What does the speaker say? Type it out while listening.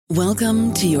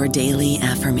Welcome to your daily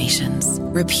affirmations.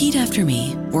 Repeat after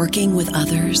me. Working with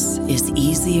others is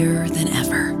easier than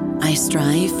ever. I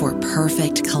strive for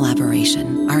perfect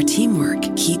collaboration. Our teamwork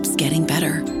keeps getting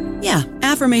better. Yeah,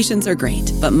 affirmations are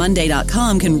great, but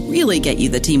Monday.com can really get you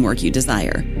the teamwork you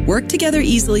desire. Work together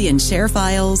easily and share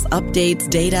files, updates,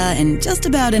 data, and just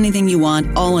about anything you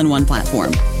want all in one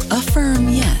platform. Affirm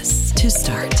yes to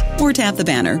start, or tap the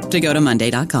banner to go to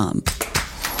Monday.com.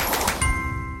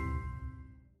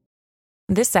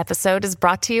 This episode is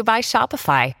brought to you by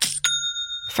Shopify.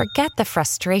 Forget the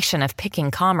frustration of picking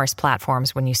commerce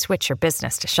platforms when you switch your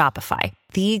business to Shopify,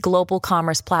 the global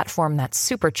commerce platform that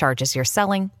supercharges your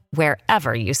selling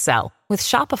wherever you sell. With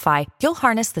Shopify, you'll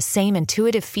harness the same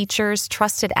intuitive features,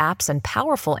 trusted apps, and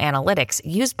powerful analytics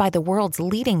used by the world's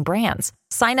leading brands.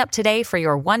 Sign up today for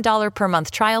your $1 per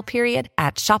month trial period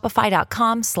at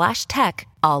shopify.com/tech,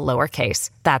 all lowercase.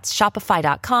 That's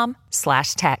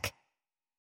shopify.com/tech.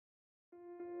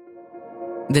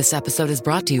 This episode is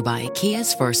brought to you by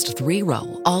Kia's first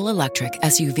 3-row, all-electric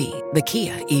SUV, the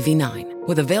Kia EV9,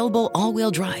 with available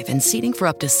all-wheel drive and seating for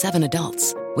up to 7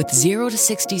 adults, with 0 to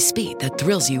 60 speed that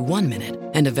thrills you 1 minute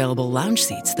and available lounge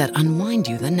seats that unwind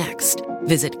you the next.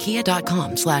 Visit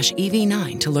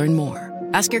kia.com/EV9 to learn more.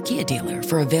 Ask your Kia dealer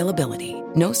for availability.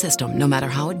 No system, no matter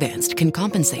how advanced, can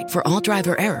compensate for all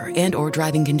driver error and or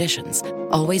driving conditions.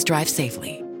 Always drive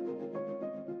safely.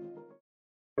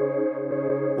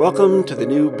 Welcome to the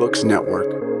New Books Network.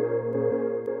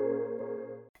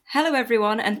 Hello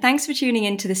everyone, and thanks for tuning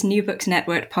in to this New Books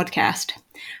Network podcast.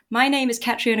 My name is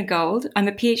Catriona Gold. I'm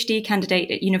a PhD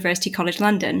candidate at University College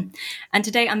London, and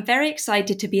today I'm very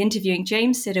excited to be interviewing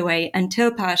James Sidaway and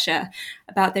Till Pasha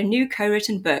about their new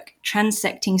co-written book,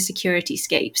 Transecting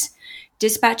Securityscapes: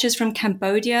 Dispatches from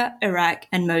Cambodia, Iraq,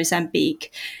 and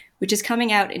Mozambique, which is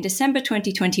coming out in December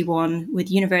 2021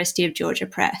 with University of Georgia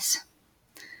Press.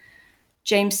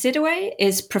 James Sidaway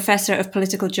is Professor of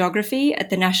Political Geography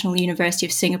at the National University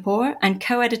of Singapore and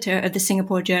co-editor of the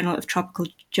Singapore Journal of Tropical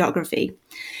Geography.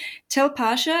 Till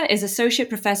Pasha is Associate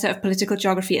Professor of Political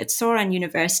Geography at Soran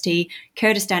University,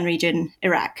 Kurdistan Region,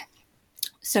 Iraq.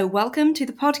 So welcome to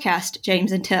the podcast,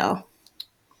 James and Till.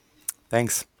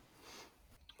 Thanks.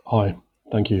 Hi,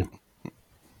 thank you.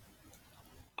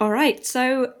 All right,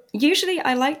 so usually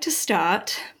I like to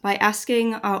start by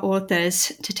asking our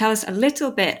authors to tell us a little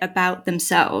bit about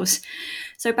themselves.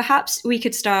 So perhaps we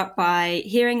could start by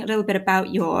hearing a little bit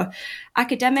about your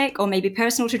academic or maybe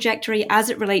personal trajectory as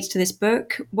it relates to this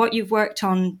book, what you've worked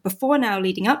on before now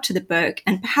leading up to the book,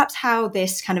 and perhaps how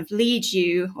this kind of leads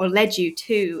you or led you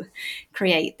to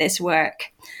create this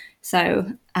work.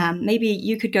 So maybe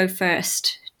you could go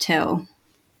first, Till.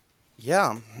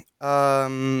 Yeah.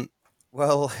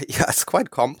 Well, yeah, it's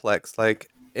quite complex. Like,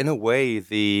 in a way,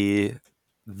 the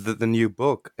new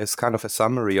book is kind of a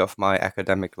summary of my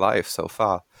academic life so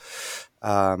far.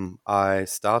 I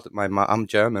started I'm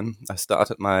German. I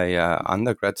started my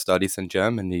undergrad studies in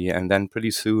Germany, and then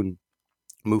pretty soon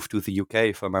moved to the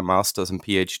UK for my master's and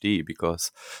PhD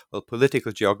because, well,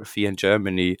 political geography in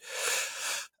Germany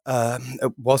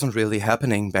it wasn't really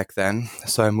happening back then.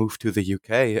 So I moved to the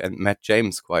UK and met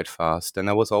James quite fast. And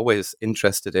I was always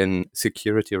interested in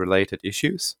security-related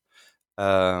issues,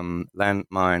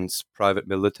 landmines, private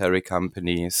military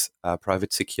companies,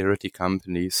 private security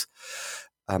companies.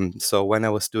 So when I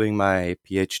was doing my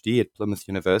PhD at Plymouth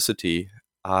University,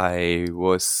 I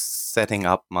was setting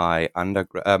up my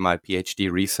PhD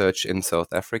research in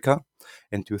South Africa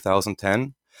in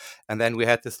 2010. And then we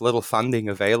had this little funding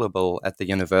available at the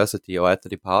university or at the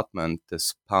department,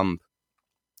 this pump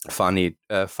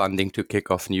funding to kick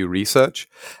off new research.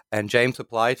 And James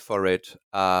applied for it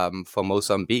for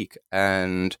Mozambique.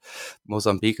 And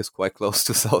Mozambique is quite close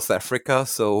to South Africa.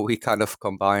 So we kind of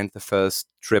combined the first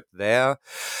trip there.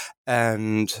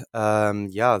 And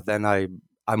then I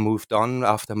moved on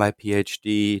after my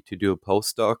PhD to do a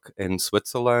postdoc in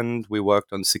Switzerland. We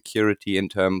worked on security in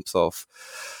terms of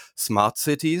smart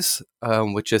cities,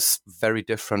 which is very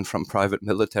different from private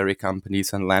military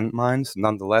companies and landmines.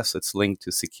 Nonetheless, it's linked to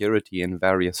security in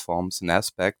various forms and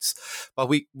aspects. But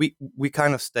we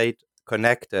kind of stayed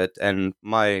connected, and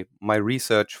my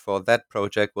research for that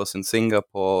project was in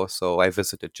Singapore. So I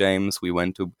visited James. We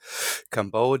went to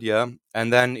Cambodia,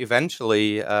 and then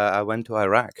eventually I went to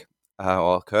Iraq,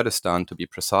 or Kurdistan to be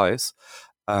precise.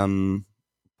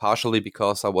 Partially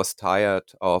because I was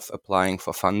tired of applying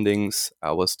for fundings.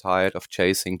 I was tired of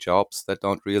chasing jobs that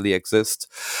don't really exist.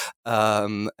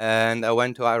 And I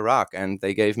went to Iraq, and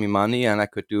they gave me money, and I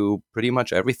could do pretty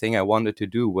much everything I wanted to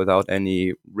do without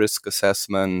any risk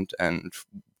assessment and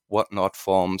whatnot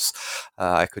forms.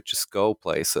 I could just go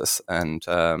places. And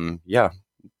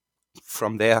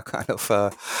from there, kind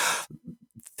of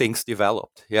things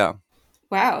developed. Yeah.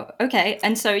 Wow. Okay.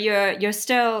 And so you're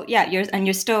still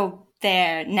you're still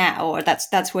there now, or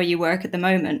that's where you work at the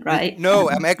moment, right? No,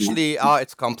 I'm actually.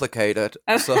 It's complicated.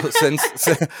 Oh. So since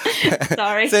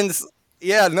Sorry. since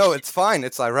yeah, no, it's fine.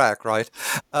 It's Iraq, right?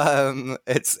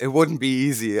 It wouldn't be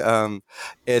easy.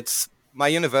 It's my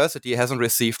university hasn't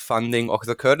received funding, or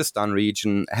the Kurdistan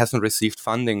region hasn't received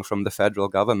funding from the federal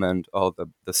government or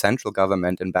the central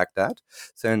government in Baghdad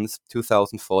since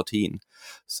 2014.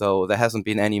 So there hasn't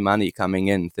been any money coming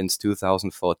in since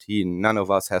 2014. None of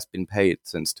us has been paid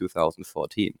since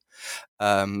 2014.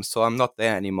 So I'm not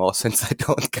there anymore since I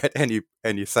don't get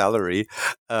any salary.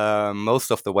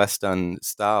 Most of the Western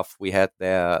staff we had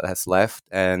there has left,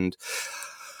 and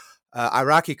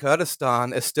Iraqi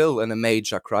Kurdistan is still in a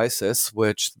major crisis,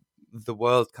 which the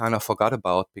world kind of forgot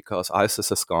about because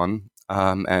ISIS is gone,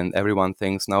 and everyone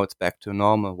thinks now it's back to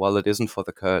normal. Well, it isn't for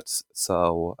the Kurds,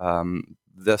 so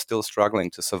they're still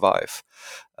struggling to survive.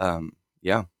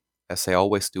 Yeah, as they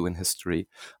always do in history,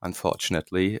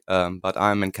 unfortunately. But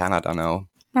I'm in Canada now.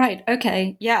 Right.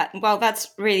 Okay. Yeah. Well, that's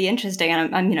really interesting,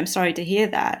 and I'm sorry to hear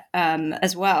that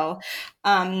as well.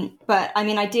 But I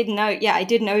mean, I did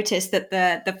notice that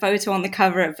the photo on the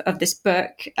cover of this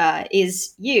book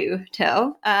is you,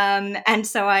 Till, and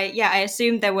so I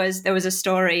assumed there was a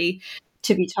story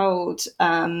to be told.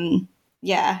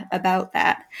 About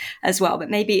that as well. But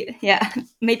maybe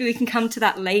we can come to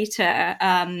that later.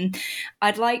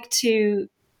 I'd like to.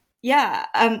 Yeah.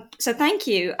 So thank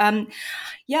you. And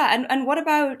what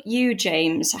about you,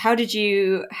 James? How did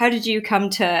you come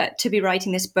to be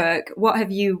writing this book? What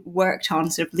have you worked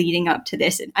on sort of leading up to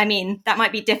this? I mean, that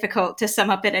might be difficult to sum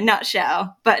up in a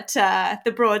nutshell, but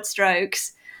the broad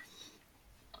strokes.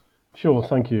 Sure,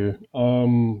 thank you.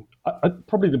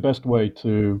 Probably the best way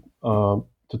to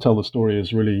tell the story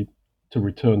is really to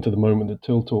return to the moment that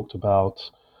Till talked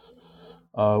about,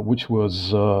 which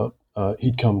was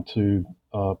he'd come to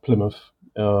Plymouth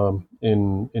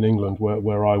in England,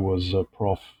 where I was a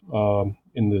prof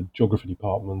in the geography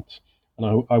department,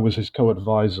 and I was his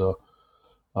co-advisor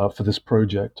for this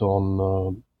project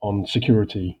on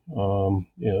security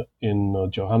in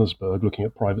Johannesburg, looking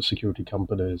at private security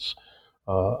companies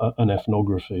and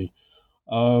ethnography.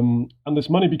 And this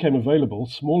money became available,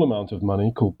 small amount of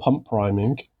money called pump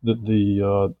priming, that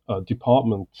the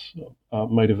department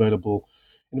made available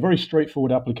in a very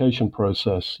straightforward application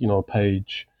process, a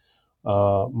page,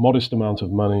 modest amount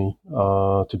of money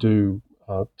to do,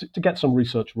 to get some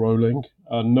research rolling,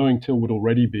 knowing Till would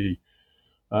already be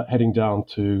heading down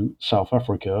to South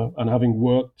Africa, and having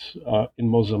worked in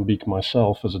Mozambique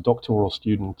myself as a doctoral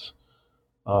student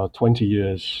 20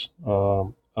 years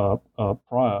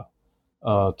prior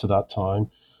to that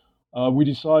time, we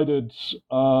decided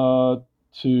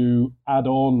to add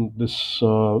on this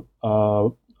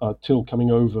Till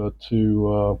coming over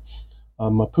to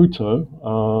Maputo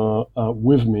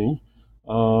with me,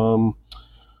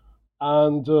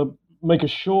 and make a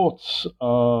short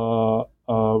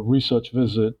research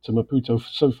visit to Maputo.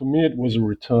 So for me, it was a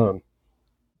return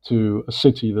to a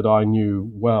city that I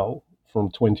knew well from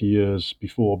 20 years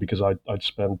before, because I'd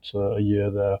spent a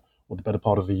year there, or the better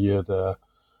part of a year there,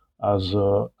 as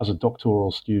a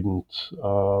doctoral student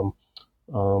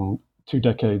 2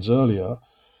 decades earlier.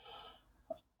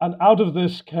 And out of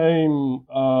this came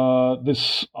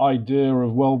this idea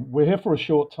of, well, we're here for a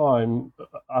short time.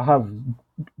 I have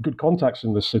good contacts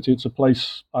in this city. It's a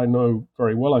place I know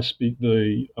very well. I speak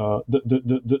the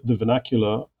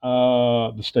vernacular,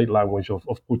 the state language of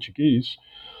Portuguese.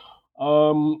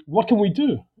 What can we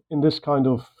do in this kind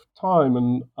of time?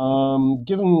 And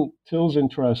given Till's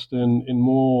interest in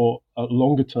more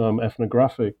longer-term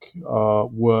ethnographic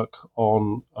work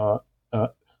on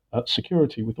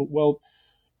security, we thought, well,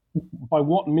 by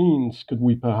what means could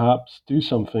we perhaps do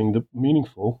something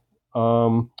meaningful?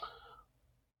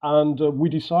 And we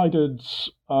decided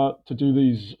to do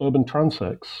these urban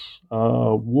transects,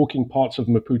 walking parts of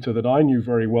Maputo that I knew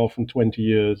very well from 20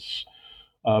 years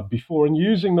before, and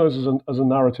using those as a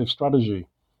narrative strategy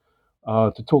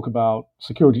to talk about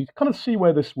security, to kind of see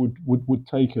where this would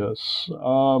take us.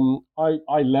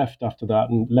 I left after that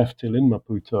and left Till in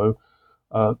Maputo,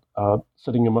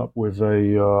 setting him up with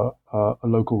a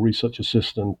local research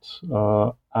assistant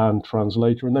and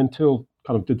translator, and then Till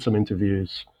kind of did some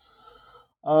interviews.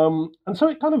 And so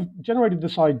it kind of generated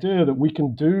this idea that we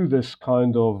can do this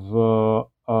kind of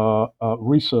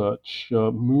research,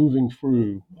 moving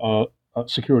through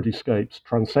securityscapes,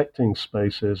 transecting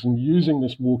spaces, and using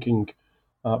this walking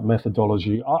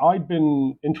methodology. I'd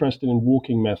been interested in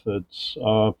walking methods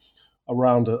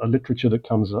around a literature that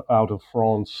comes out of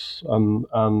France and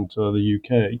the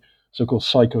UK, so-called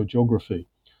psychogeography.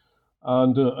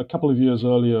 And a couple of years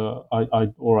earlier,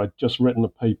 I'd just written a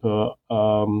paper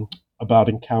about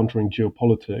encountering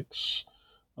geopolitics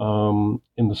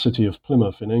in the city of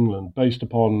Plymouth in England, based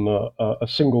upon a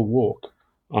single walk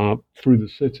through the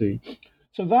city.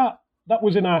 So that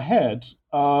was in our head,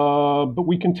 but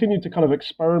we continued to kind of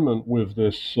experiment with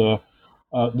this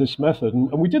method,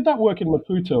 and we did that work in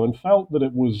Maputo and felt that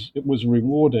it was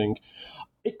rewarding.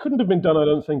 It couldn't have been done, I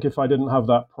don't think, if I didn't have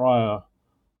that prior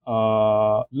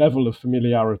level of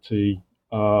familiarity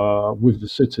with the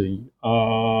city.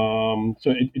 So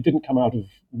it didn't come out of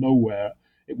nowhere.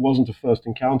 It wasn't a first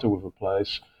encounter with a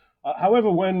place.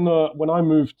 However, when I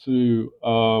moved to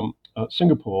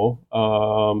Singapore,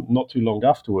 not too long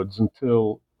afterwards,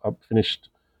 until I finished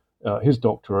his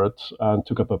doctorate and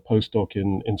took up a postdoc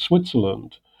in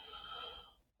Switzerland,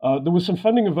 there was some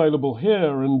funding available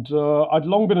here, and I'd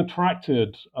long been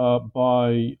attracted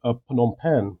by Phnom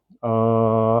Penh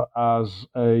as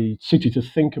a city to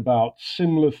think about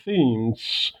similar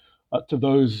themes to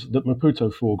those that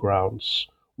Maputo foregrounds: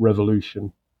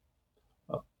 revolution,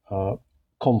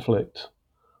 conflict,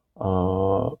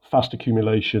 fast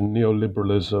accumulation,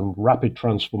 neoliberalism, rapid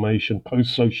transformation,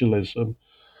 post-socialism,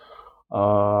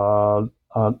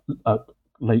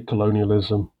 late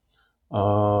colonialism,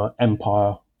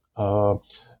 empire.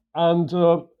 And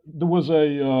there was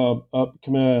a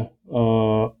Khmer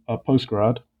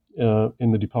postgrad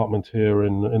in the department here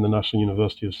in the National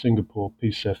University of Singapore,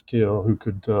 P.Seth Keir, who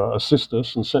could assist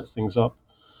us and set things up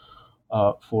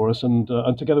for us. And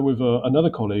together with another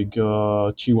colleague,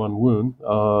 Chi Wan Woon,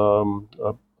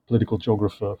 a political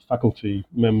geographer, faculty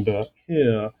member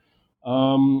here,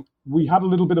 we had a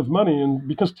little bit of money, and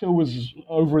because Till was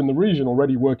over in the region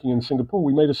already working in Singapore,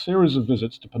 we made a series of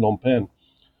visits to Phnom Penh.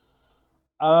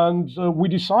 And we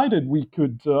decided we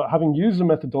could, having used the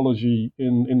methodology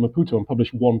in Maputo and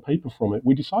published one paper from it,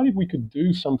 we decided we could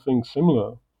do something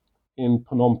similar in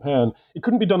Phnom Penh. It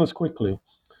couldn't be done as quickly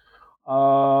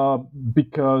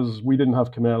because we didn't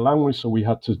have Khmer language, so we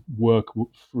had to work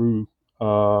through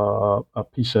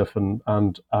P.Seth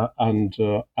and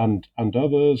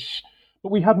others.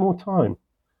 But we had more time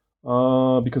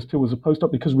because Till was a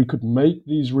postdoc, because we could make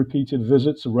these repeated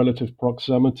visits, a relative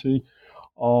proximity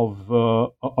of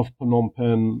Phnom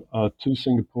Penh to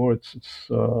Singapore. It's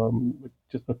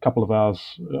just a couple of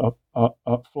hours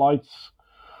flights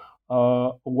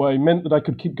away, meant that I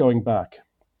could keep going back.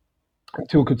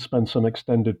 Till could spend some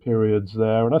extended periods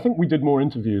there, and I think we did more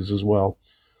interviews as well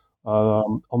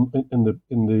in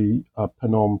the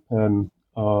Phnom Penh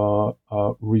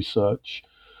research.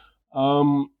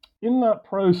 In that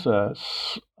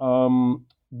process,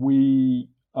 we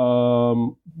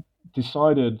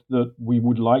decided that we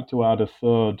would like to add a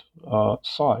third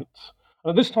site. And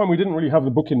at this time, we didn't really have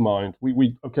the book in mind.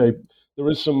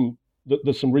 There's some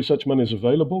research monies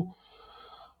available,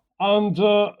 and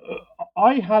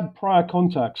I had prior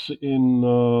contacts in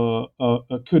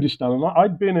Kurdistan, and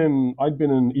I'd been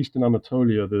in Eastern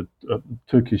Anatolia, the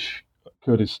Turkish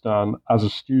Kurdistan, as a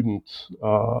student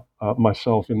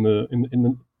myself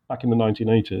back in the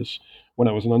 1980s when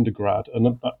I was an undergrad,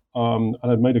 and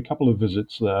I'd made a couple of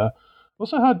visits there.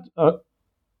 Also had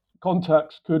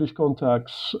Kurdish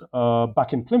contacts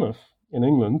back in Plymouth in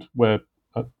England, where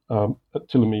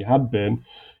Till and me had been,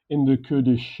 in the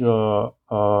Kurdish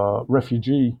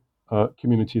refugee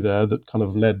community there that kind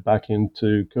of led back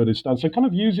into Kurdistan. So kind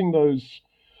of using those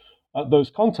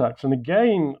contacts, and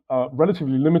again,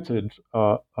 relatively limited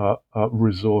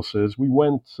resources. We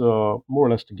went more or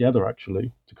less together,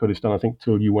 actually, to Kurdistan. I think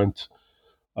Till, you went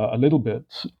a little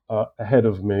bit ahead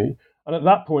of me. And at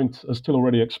that point, as Till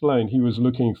already explained, he was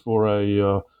looking for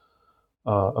a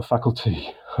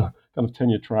faculty kind of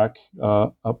tenure track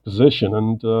position,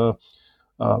 and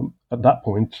at that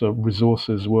point,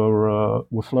 resources were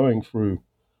flowing through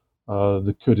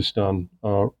the Kurdistan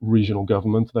regional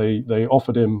government. They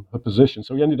offered him a position,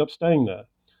 so he ended up staying there.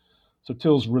 So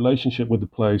Till's relationship with the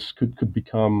place could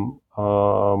become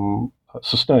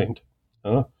sustained.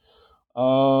 And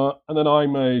then I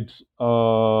made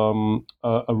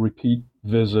a repeat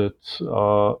visit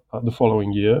the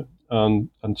following year and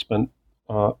spent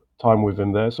time with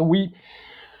him there. So we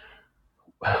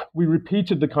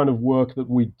repeated the kind of work that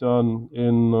we'd done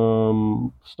in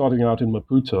starting out in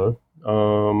Maputo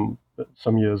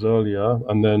some years earlier,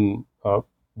 and then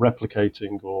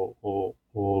replicating or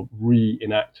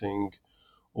reenacting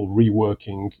or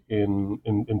reworking in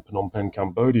Phnom Penh,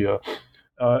 Cambodia,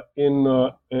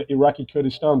 in Iraqi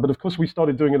Kurdistan. But of course, we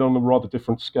started doing it on a rather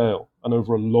different scale and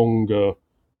over a longer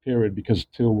period, because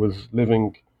Till was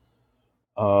living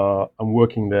and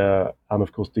working there, and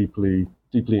of course deeply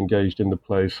deeply engaged in the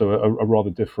place, so a rather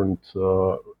different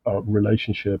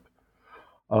relationship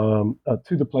to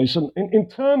the place. And in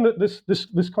turn, that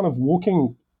this kind of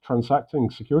walking, transacting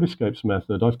Securityscapes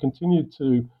method, I've continued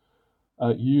to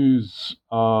use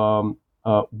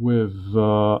with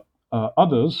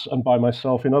others and by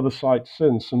myself in other sites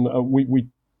since. And we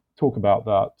talk about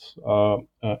that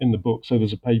in the book. So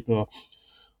there's a paper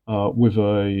with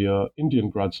a Indian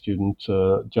grad student,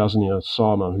 Jasnia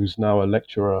Sama, who's now a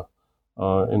lecturer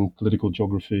in political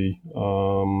geography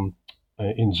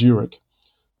in Zurich,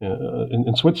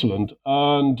 in Switzerland.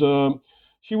 And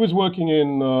she was working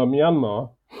in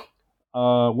Myanmar,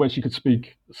 where she could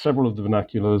speak several of the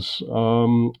vernaculars.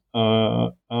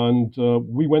 And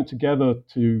we went together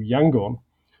to Yangon,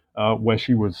 where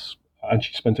she was, and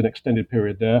she spent an extended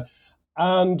period there,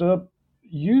 and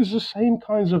used the same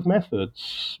kinds of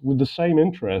methods with the same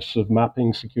interests of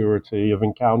mapping security, of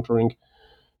encountering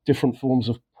different forms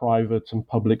of private and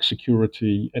public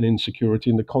security and insecurity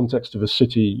in the context of a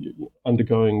city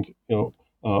undergoing,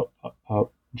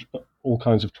 all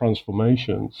kinds of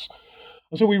transformations.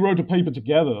 And so we wrote a paper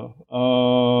together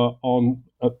on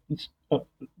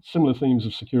similar themes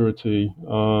of security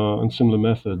and similar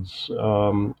methods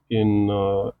in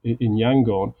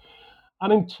Yangon.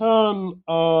 And in turn,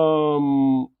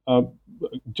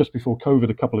 just before COVID,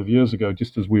 a couple of years ago,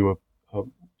 just as we were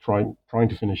trying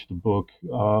to finish the book,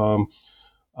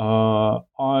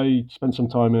 I spent some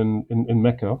time in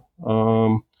Mecca,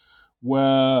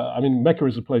 where, I mean, Mecca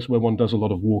is a place where one does a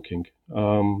lot of walking.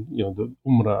 The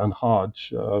Umrah and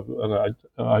Hajj, and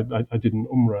I did an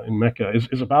Umrah in Mecca,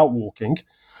 is about walking.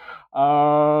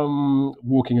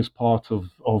 Walking is part of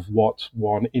what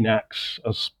one enacts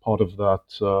as part of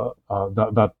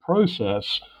that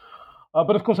process.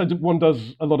 But of course, one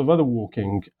does a lot of other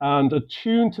walking, and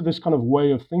attuned to this kind of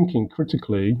way of thinking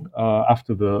critically.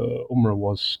 After the Umrah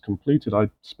was completed, I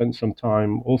spent some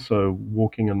time also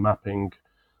walking and mapping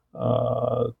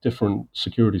different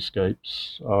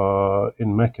Securityscapes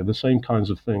in Mecca, the same kinds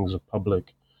of things of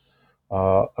public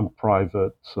and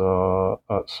private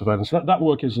surveillance. That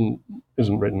work isn't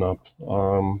written up.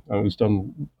 And it was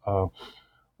done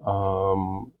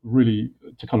really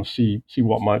to kind of see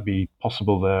what might be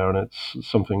possible there, and it's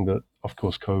something that, of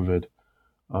course, COVID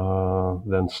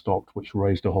then stopped, which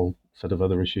raised a whole set of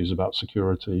other issues about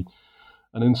security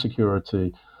and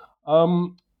insecurity.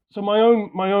 So my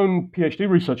own PhD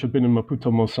research had been in Maputo,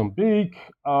 Mozambique,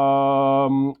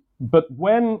 but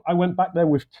when I went back there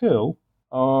with Till,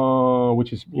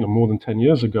 which is more than 10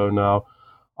 years ago now,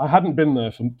 I hadn't been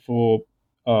there for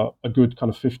a good kind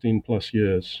of 15 plus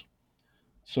years.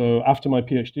 So after my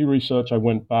PhD research, I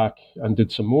went back and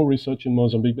did some more research in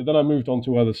Mozambique, but then I moved on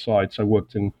to other sites. I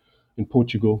worked in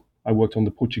Portugal. I worked on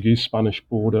the Portuguese-Spanish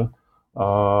border.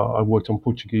 I worked on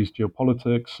Portuguese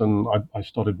geopolitics, and I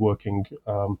started working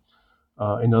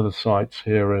in other sites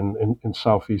here in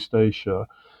Southeast Asia.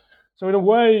 So in a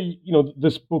way,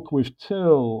 this book with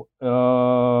Till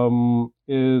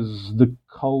is the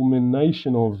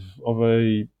culmination of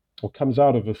comes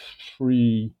out of a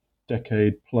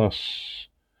 3-decade plus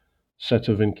set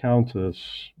of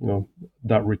encounters.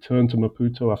 That return to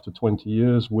Maputo after 20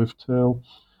 years with Till.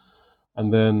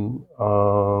 And then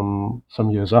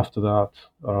some years after that,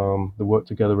 the work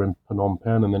together in Phnom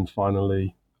Penh, and then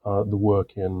finally the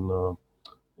work in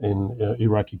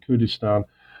Iraqi Kurdistan,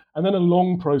 and then a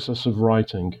long process of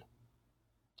writing.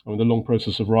 I mean, the long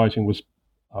process of writing was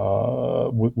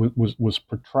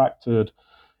protracted,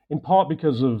 in part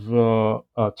because of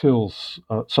Till's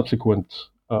subsequent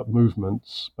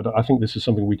movements. But I think this is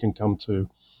something we can come to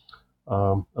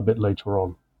a bit later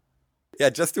on. Yeah,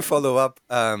 just to follow up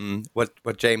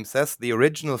what James says, the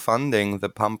original funding, the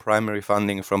PUM primary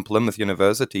funding from Plymouth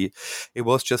University, it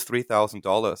was just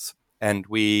 $3,000. And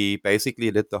we basically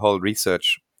did the whole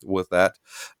research with that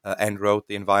and wrote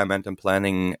the Environment and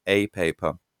Planning A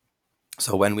paper.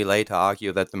 So when we later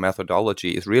argue that the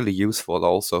methodology is really useful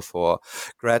also for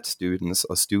grad students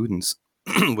or students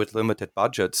with limited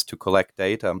budgets to collect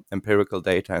data, empirical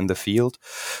data in the field,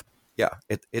 yeah,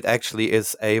 it actually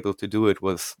is able to do it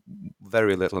with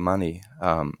very little money.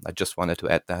 I just wanted to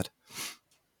add that.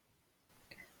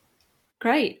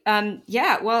 Great.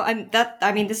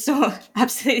 This is all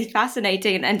absolutely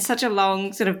fascinating and such a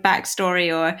long sort of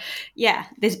backstory,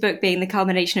 this book being the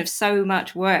culmination of so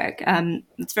much work.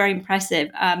 It's very impressive.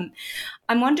 I'm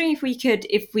wondering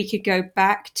if we could go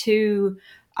back to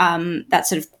that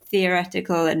sort of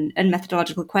theoretical and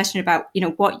methodological question about,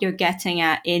 what you're getting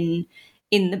at in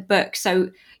in the book. So,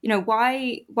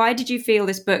 why did you feel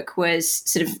this book was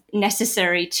sort of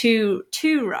necessary to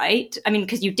write? I mean,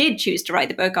 because you did choose to write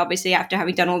the book, obviously, after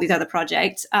having done all these other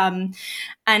projects. And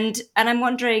I'm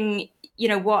wondering,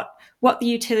 what the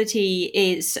utility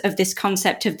is of this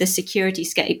concept of the security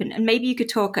scape, and maybe you could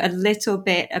talk a little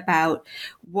bit about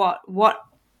what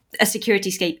a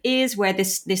security scape is, where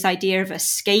this idea of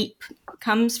escape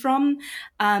comes from.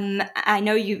 I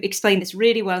know you explained this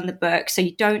really well in the book, so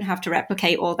you don't have to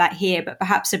replicate all that here, but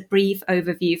perhaps a brief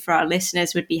overview for our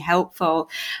listeners would be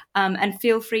helpful. And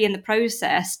feel free in the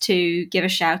process to give a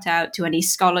shout out to any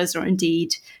scholars or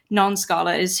indeed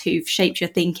non-scholars who've shaped your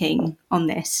thinking on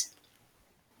this.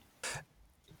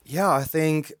 Yeah, I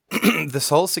think this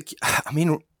whole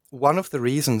one of the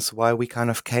reasons why we kind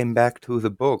of came back to the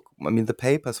book, the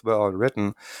papers were all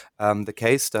written, the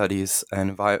case studies,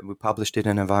 and we published it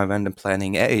in Environmental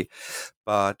Planning A,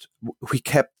 but we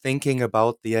kept thinking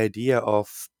about the idea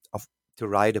of to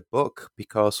write a book,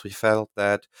 because we felt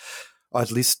that, or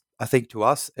at least I think to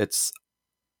us, it's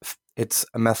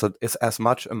as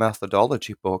much a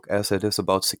methodology book as it is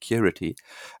about security.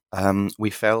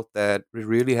 We felt that we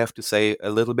really have to say a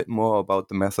little bit more about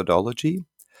the methodology,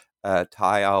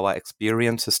 tie our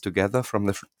experiences together from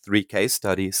the 3 case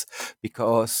studies,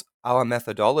 because our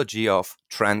methodology of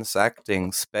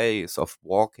transacting space, of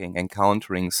walking,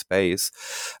 encountering space,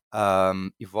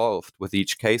 evolved with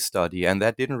each case study, and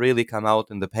that didn't really come out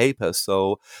in the paper.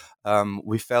 So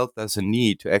we felt there's a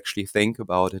need to actually think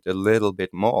about it a little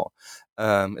bit more,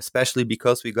 especially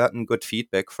because we gotten good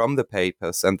feedback from the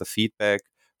papers, and the feedback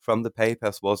from the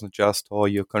papers wasn't just,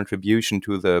 your contribution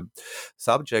to the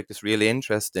subject is really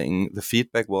interesting. The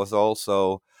feedback was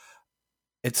also,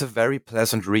 it's a very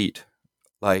pleasant read.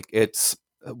 Like, it's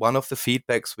one of the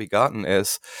feedbacks we gotten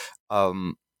is,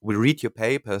 we read your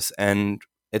papers and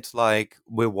it's like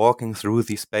we're walking through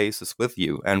these spaces with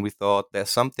you. And we thought there's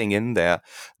something in there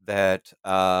that,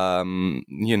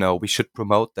 we should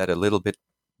promote that a little bit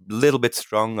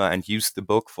stronger and use the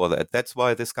book for that. That's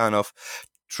why this kind of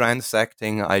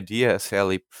transacting idea is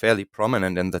fairly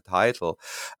prominent in the title.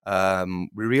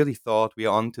 We really thought we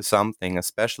are onto something,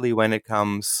 especially when it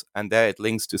comes, and there it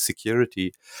links to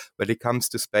security, when it comes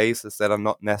to spaces that are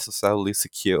not necessarily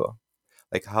secure.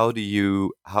 Like, how do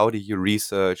you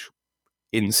research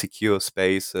insecure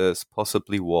spaces,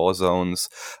 possibly war zones?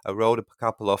 I wrote a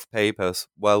couple of papers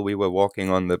while we were working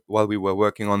on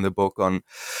the book on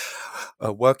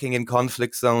working in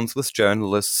conflict zones with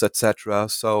journalists, etc.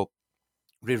 So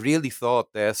we really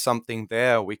thought there's something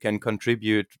there we can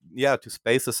contribute, to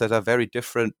spaces that are very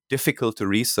difficult to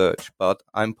research, but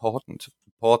are important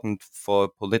for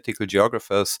political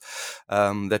geographers,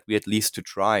 that we at least to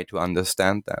try to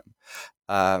understand them.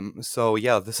 This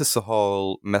is the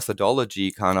whole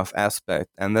methodology kind of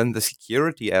aspect. And then the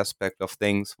security aspect of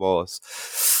things was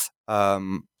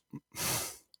the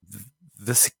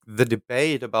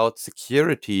debate about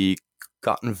security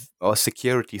or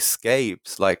security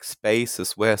scapes, like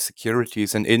spaces where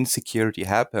securities and insecurity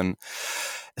happen,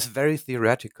 is very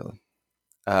theoretical.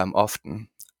 Often,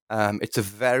 it's a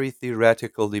very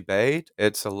theoretical debate.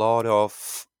 It's a lot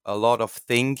of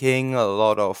thinking, a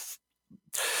lot of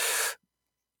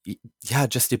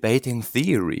just debating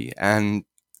theory and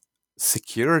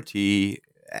security.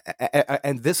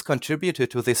 And this contributed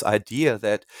to this idea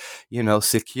that,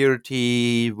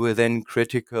 security within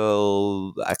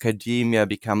critical academia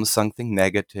becomes something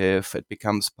negative. It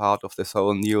becomes part of this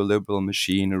whole neoliberal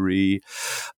machinery.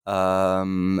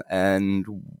 And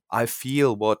I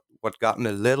feel what gotten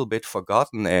a little bit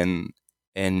forgotten in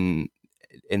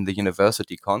the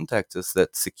university context is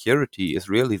that security is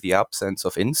really the absence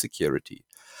of insecurity.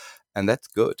 And that's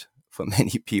good for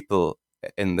many people.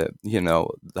 In the,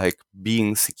 like,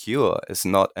 being secure is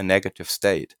not a negative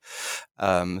state.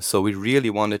 So we really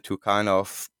wanted to kind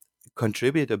of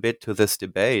contribute a bit to this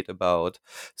debate about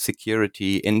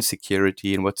security,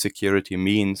 insecurity, and what security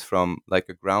means from like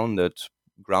a grounded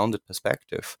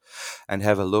perspective, and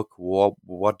have a look,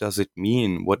 what does it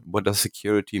mean? What does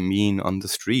security mean on the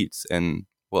streets in,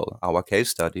 our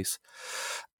case studies?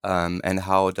 And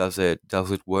how does it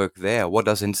work there? What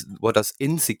does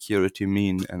insecurity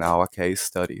mean in our case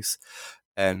studies?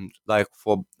 And like,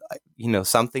 for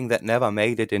something that never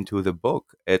made it into the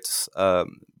book, it's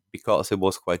because it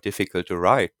was quite difficult to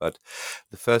write. But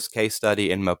the first case study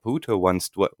in Maputo,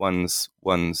 once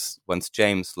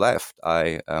James left,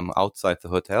 outside the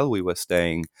hotel we were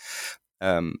staying,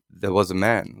 there was a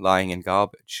man lying in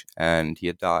garbage and he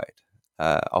had died.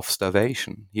 of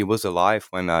starvation. He was alive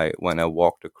when I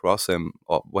walked across him,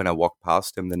 or when I walked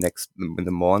past him in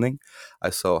the morning.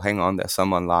 I saw, hang on, there's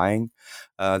someone lying.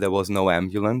 There was no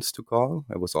ambulance to call.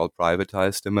 It was all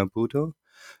privatized in Maputo.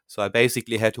 So I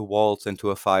basically had to waltz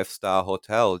into a 5-star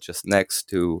hotel just next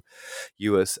to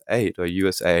USAID or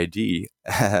USAID,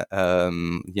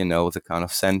 the kind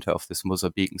of center of this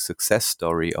Mozambican success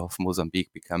story of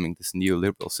Mozambique becoming this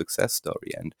neoliberal success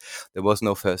story. And there was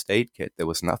no first aid kit. There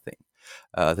was nothing.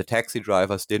 The taxi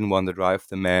drivers didn't want to drive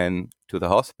the man to the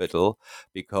hospital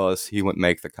because he would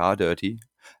make the car dirty.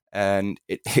 And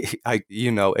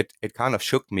it kind of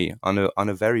shook me on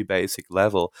a very basic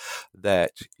level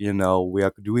that, we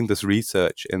are doing this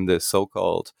research in this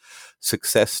so-called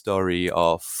success story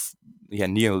of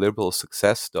neoliberal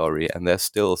success story, and there's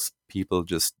still people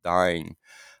just dying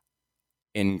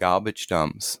in garbage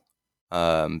dumps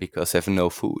because they have no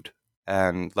food.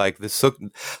 And like this,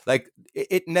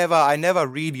 I never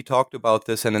really talked about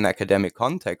this in an academic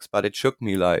context, but it shook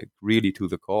me like really to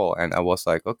the core. And I was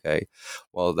like, okay,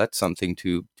 well, that's something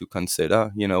to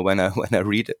consider. When I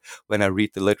read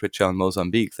the literature on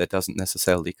Mozambique, that doesn't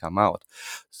necessarily come out.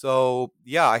 So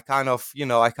yeah, I kind of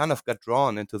got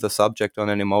drawn into the subject on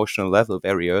an emotional level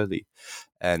very early.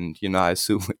 And, I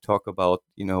assume we talk about,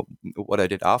 what I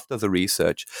did after the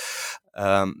research.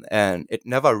 And it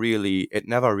never really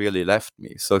left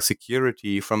me. So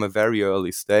security from a very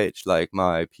early stage, like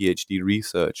my PhD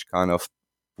research, kind of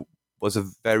was a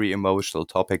very emotional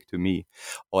topic to me,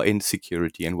 or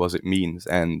insecurity and what it means.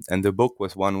 And the book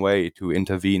was one way to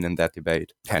intervene in that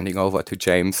debate. Handing over to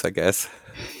James, I guess.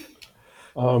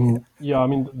 There's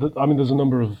a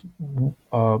number of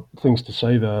things to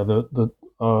say there.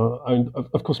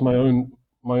 Of course, my own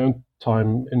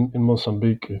time in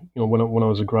Mozambique, when I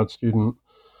was a grad student,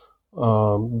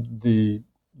 the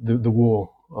war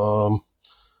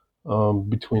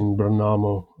between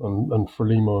Renamo and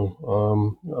Frelimo,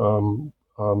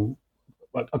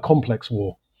 a complex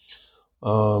war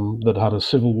that had a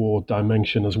civil war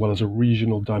dimension as well as a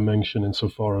regional dimension,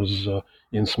 insofar as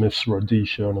Ian Smith's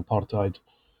Rhodesia and apartheid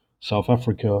South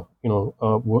Africa,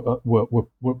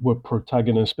 were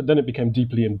protagonists, but then it became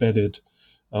deeply embedded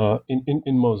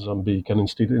in Mozambique, and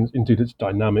indeed its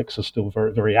dynamics are still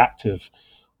very, very active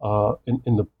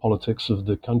in the politics of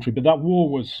the country. But that war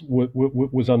was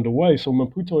underway, so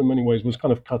Maputo in many ways was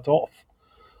kind of cut off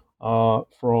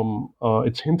from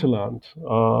its hinterland,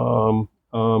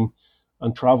 and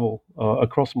travel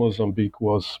across Mozambique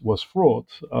was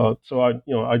fraught. So I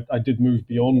did move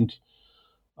beyond.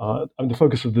 The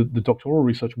focus of the doctoral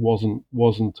research wasn't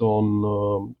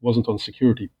on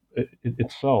security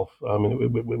itself. I mean,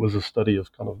 it was a study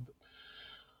of kind of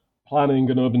planning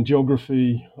and urban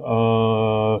geography,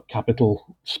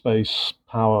 capital space,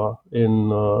 power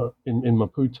in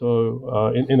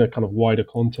Maputo, in a kind of wider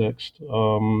context.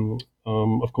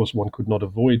 Of course, one could not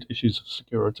avoid issues of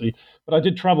security, but I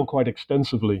did travel quite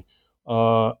extensively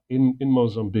in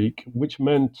Mozambique, which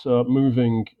meant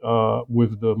moving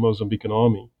with the Mozambican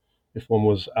army if one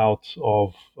was out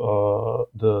of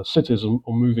the cities,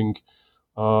 or moving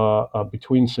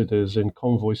between cities in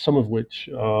convoys, some of which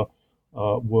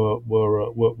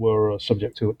were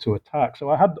subject to attack. So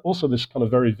I had also this kind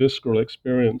of very visceral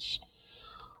experience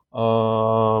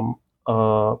of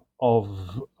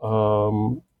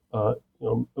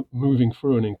moving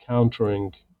through and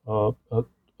encountering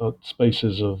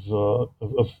spaces of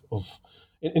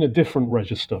in a different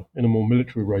register, in a more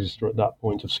military register at that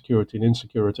point, of security and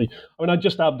insecurity. I mean, I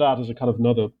just add that as a kind of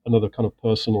another kind of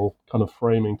personal kind of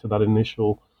framing to that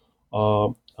initial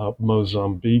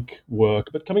Mozambique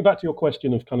work. But coming back to your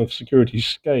question of kind of security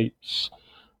scapes,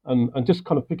 and just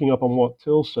kind of picking up on what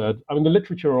Till said, I mean, the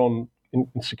literature on in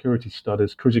security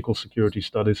studies, critical security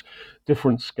studies,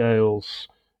 different scales,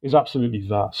 is absolutely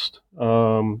vast.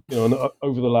 And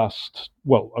over the last,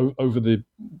 over the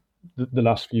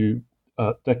last few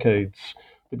decades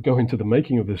that go into the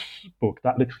making of this book,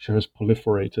 that literature has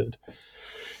proliferated.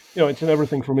 It's in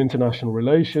everything from international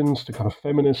relations to kind of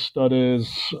feminist studies.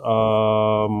 It's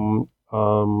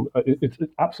an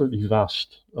absolutely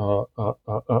vast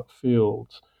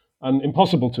field, and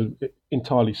impossible to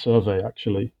entirely survey.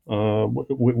 Actually,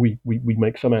 we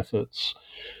make some efforts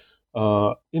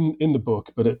in the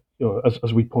book, but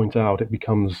as we point out, it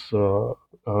becomes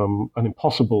an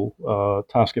impossible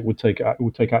task. It would take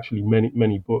actually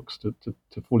many books to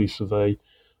fully survey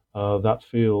that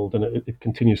field, and it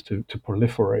continues to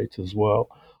proliferate as well.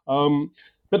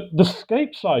 But the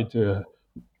scapes idea,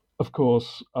 of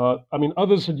course, I mean,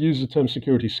 others had used the term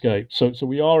security scape, so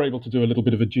we are able to do a little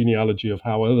bit of a genealogy of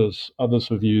how others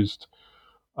have used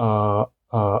that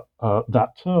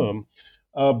term.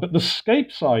 But the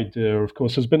scapes idea, of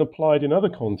course, has been applied in other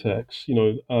contexts.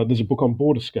 There's a book on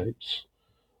borderscapes.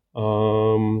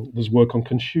 There's work on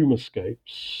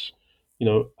consumerscapes,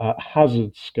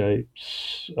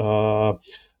 hazardscapes.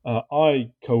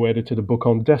 I co-edited a book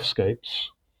on deathscapes,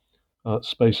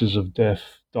 spaces of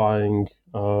death, dying,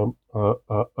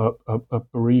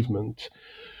 bereavement.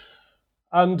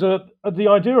 And the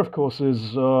idea, of course,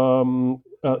 is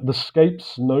the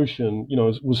scapes notion,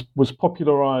 was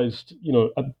popularized,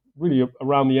 really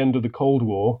around the end of the Cold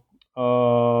War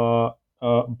by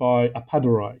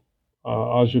Appadurai,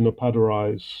 Arjun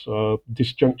Appadurai's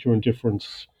Disjuncture and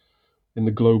Difference in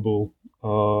the Global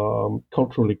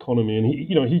Cultural Economy. And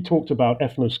he talked about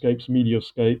ethnoscapes,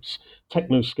 mediascapes,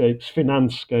 technoscapes,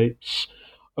 financescapes,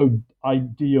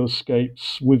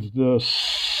 ideoscapes with the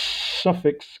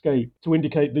suffix scape to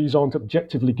indicate these aren't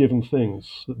objectively given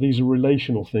things, that these are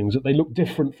relational things, that they look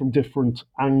different from different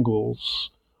angles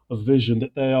of vision,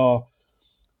 that they are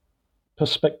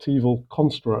perspectival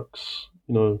constructs,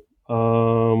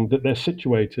 that they're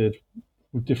situated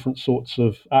with different sorts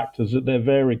of actors, that they're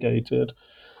variegated,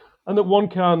 and that one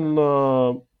can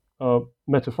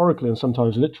metaphorically and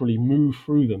sometimes literally move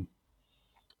through them.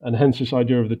 And hence this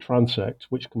idea of the transect,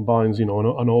 which combines, an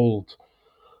old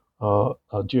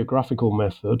geographical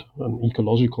method, an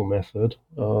ecological method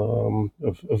of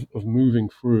moving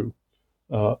through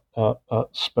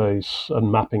space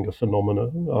and mapping a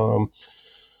phenomena.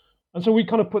 And so we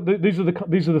kind of put these are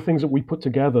the things that we put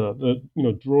together, that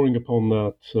drawing upon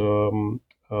that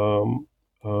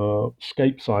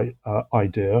scapes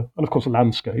idea, and of course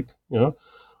landscape, and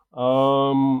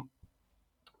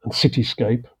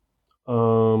cityscape,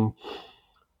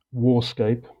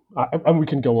 warscape. And we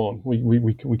can go on.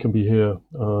 We can be here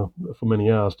for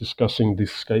many hours discussing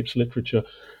this scapes literature,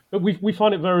 but we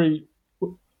find it very,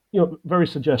 very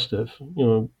suggestive.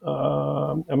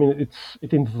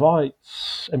 It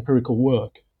invites empirical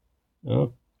work,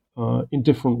 in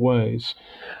different ways,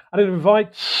 and it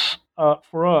invites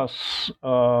for us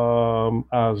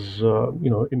as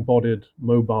embodied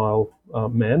mobile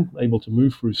men able to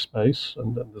move through space,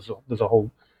 and there's a whole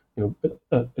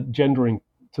gendering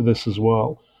to this as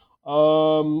well.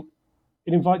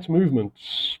 It invites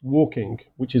movements, walking,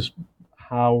 which is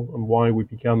how and why we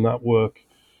began that work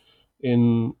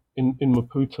in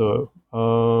Maputo.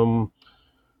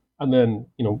 And then,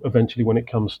 eventually when it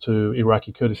comes to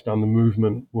Iraqi Kurdistan, the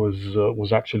movement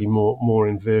was actually more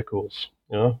in vehicles.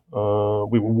 We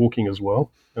were walking as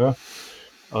well. And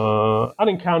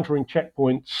encountering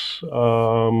checkpoints,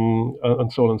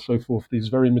 and so on and so forth. These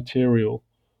very material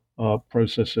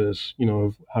processes,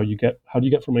 of how do you get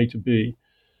from A to B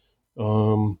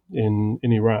in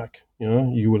Iraq.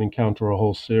 You will encounter a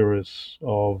whole series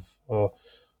of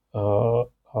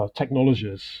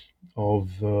technologies of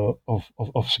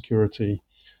security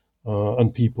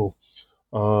and people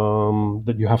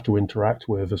that you have to interact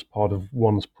with as part of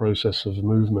one's process of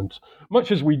movement,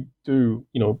 much as we do,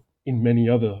 in many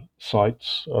other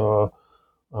sites and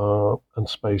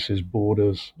spaces,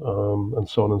 borders, and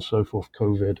so on and so forth.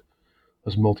 COVID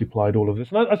has multiplied all of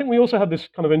this. And I think we also had this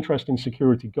kind of interest in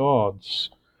security guards,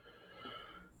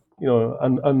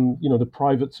 and the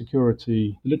private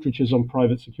security, literatures on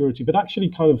private security, but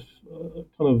actually although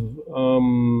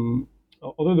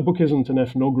the book isn't an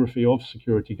ethnography of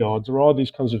security guards, there are these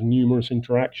kinds of numerous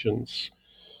interactions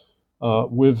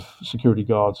with security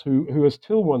guards who, as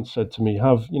Till once said to me,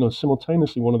 have,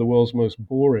 simultaneously one of the world's most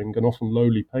boring and often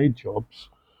lowly paid jobs,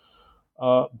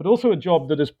 but also a job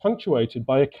that is punctuated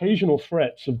by occasional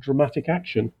threats of dramatic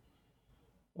action,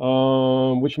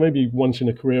 which may be once in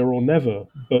a career or never,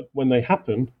 but when they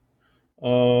happen,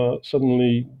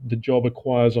 suddenly the job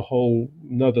acquires a whole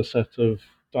another set of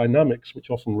dynamics which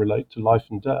often relate to life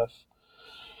and death.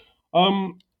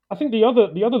 I think the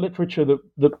other literature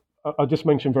that I just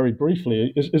mentioned very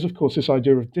briefly is of course this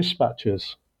idea of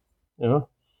dispatches. And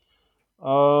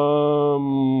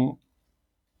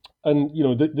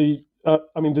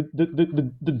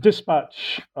the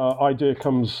dispatch idea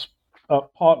comes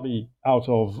partly out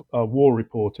of war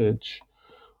reportage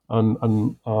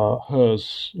and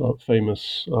Her's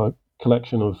famous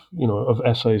collection of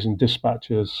essays and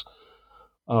dispatches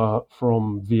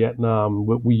from Vietnam,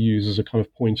 what we use as a kind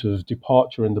of point of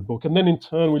departure in the book. And then in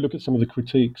turn, we look at some of the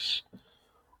critiques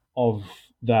of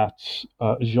that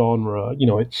genre.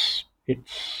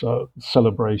 It's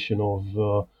celebration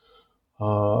of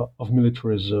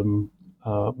militarism,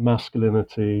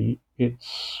 masculinity,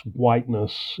 its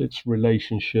whiteness, its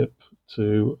relationship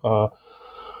to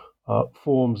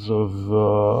forms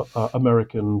of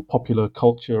American popular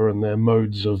culture and their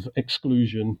modes of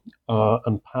exclusion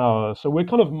and power. So we're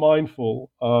kind of mindful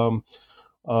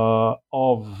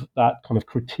of that kind of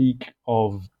critique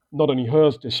of not only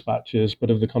her dispatches,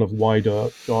 but of the kind of wider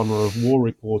genre of war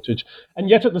reportage. And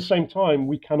yet, at the same time,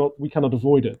 we cannot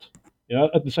avoid it. Yeah.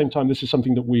 At the same time, this is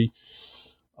something that we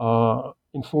are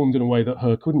informed in a way that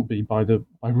her couldn't be by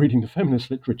reading the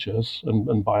feminist literatures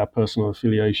and by our personal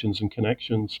affiliations and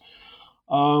connections.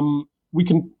 We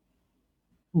can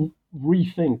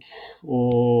rethink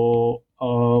or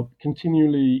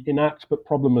continually enact but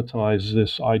problematize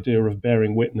this idea of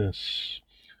bearing witness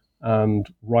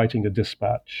and writing a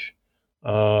dispatch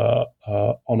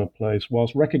on a place,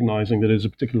 whilst recognizing that it is a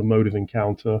particular mode of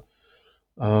encounter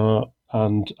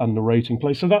and narrating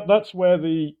place. So that's where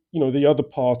the other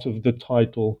part of the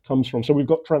title comes from. So we've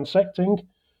got transecting,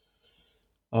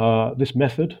 this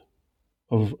method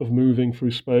of moving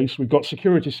through space. We've got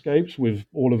Securityscapes with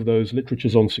all of those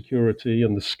literatures on security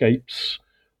and the scapes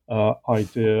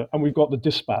idea. And we've got the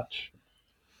dispatch,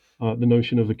 the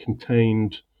notion of a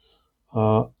contained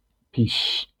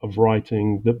piece of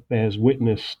writing that bears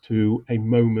witness to a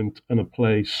moment and a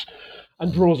place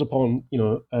and draws upon,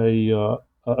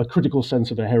 a critical sense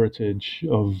of a heritage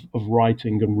of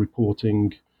writing and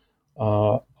reporting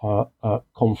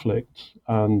conflict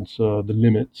and the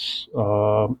limits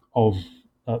of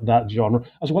that genre,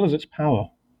 as well as its power.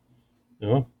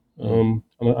 And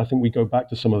I think we go back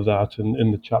to some of that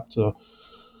in the chapter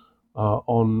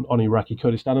on Iraqi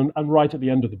Kurdistan and right at the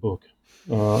end of the book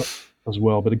as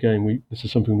well. But again, this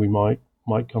is something we might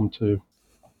come to.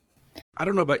 I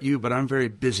don't know about you, but I'm very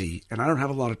busy, and I don't have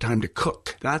a lot of time to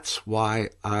cook. That's why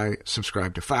I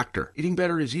subscribe to Factor. Eating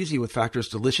better is easy with Factor's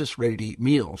delicious, ready-to-eat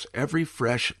meals. Every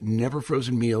fresh,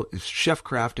 never-frozen meal is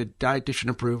chef-crafted,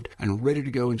 dietitian-approved, and ready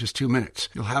to go in just 2 minutes.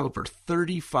 You'll have over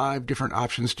 35 different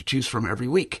options to choose from every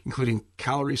week, including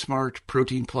Calorie Smart,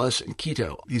 Protein Plus, and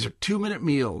Keto. These are 2-minute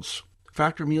meals.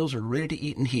 Factor meals are ready to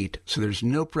eat and heat, so there's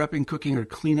no prepping, cooking, or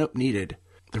cleanup needed.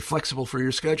 They're flexible for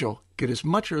your schedule. Get as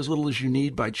much or as little as you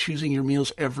need by choosing your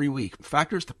meals every week.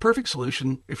 Factor is the perfect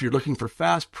solution if you're looking for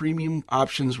fast, premium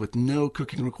options with no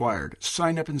cooking required.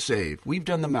 Sign up and save. We've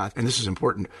done the math, and this is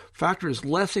important. Factor is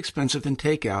less expensive than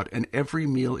takeout, and every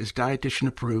meal is dietitian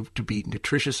approved to be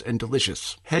nutritious and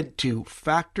delicious. Head to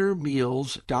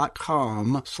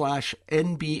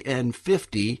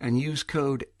factormeals.com/NBN50 and use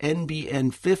code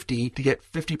NBN50 to get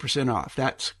 50% off.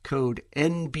 That's code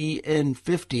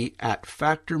NBN50 at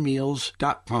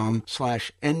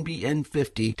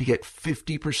factormeals.com/NBN50 to get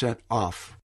 50%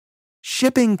 off.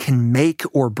 Shipping can make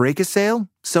or break a sale,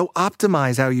 so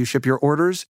optimize how you ship your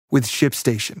orders with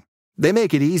ShipStation. They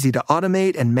make it easy to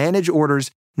automate and manage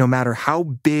orders no matter how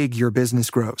big your business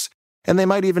grows. And they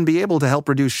might even be able to help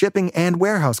reduce shipping and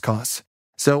warehouse costs.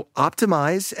 So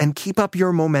optimize and keep up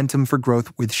your momentum for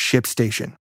growth with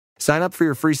ShipStation. Sign up for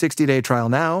your free 60-day trial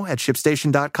now at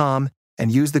ShipStation.com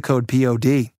and use the code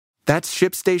POD. That's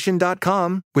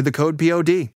ShipStation.com with the code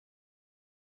POD.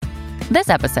 This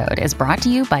episode is brought to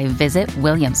you by Visit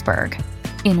Williamsburg.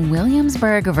 In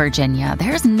Williamsburg, Virginia,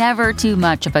 there's never too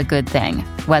much of a good thing.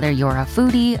 Whether you're a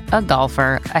foodie, a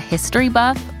golfer, a history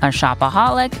buff, a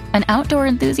shopaholic, an outdoor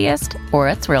enthusiast, or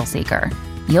a thrill seeker,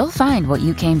 you'll find what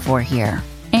you came for here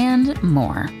and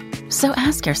more. So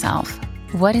ask yourself,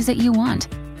 what is it you want?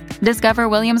 Discover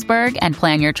Williamsburg and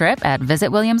plan your trip at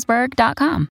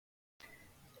visitwilliamsburg.com.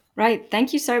 Right.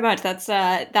 Thank you so much.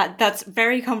 That's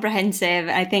very comprehensive.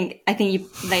 I think you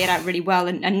lay it out really well,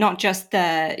 and not just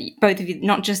both of you,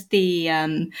 not just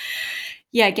the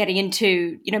getting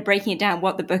into breaking it down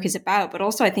what the book is about, but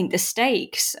also I think the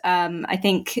stakes. I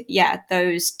think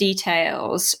those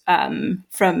details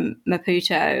from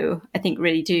Maputo I think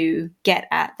really do get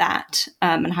at that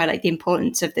and highlight the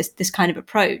importance of this kind of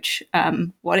approach,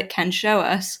 what it can show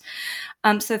us.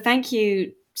 So thank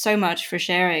you so much for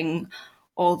sharing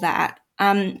all that.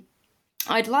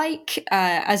 I'd like,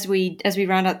 as we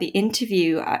round out the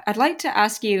interview, I'd like to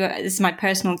ask you, this is my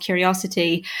personal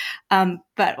curiosity,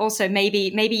 but also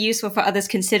maybe useful for others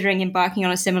considering embarking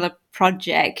on a similar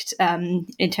project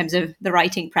in terms of the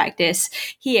writing practice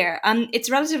here.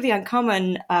 It's relatively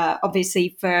uncommon,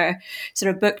 obviously, for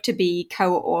sort of book to be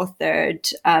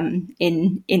co-authored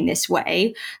in this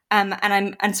way. So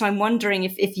I'm wondering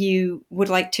if you would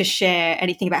like to share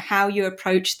anything about how you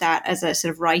approach that as a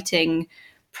sort of writing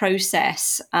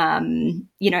process, how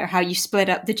you split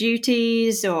up the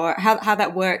duties, or how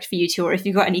that worked for you two, or if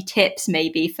you've got any tips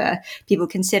maybe for people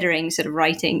considering sort of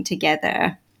writing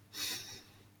together.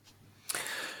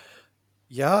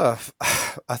 Yeah,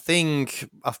 I think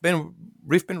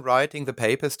we've been writing the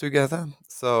papers together,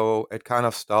 so it kind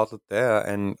of started there,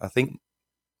 and I think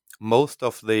most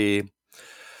of the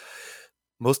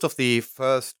most of the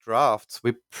first drafts,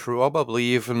 we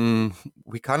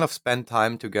kind of spent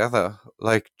time together.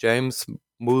 Like James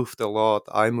moved a lot,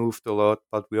 I moved a lot,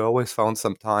 but we always found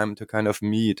some time to kind of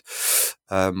meet.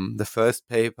 The first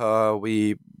paper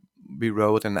we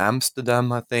wrote in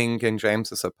Amsterdam, I think, in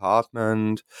James's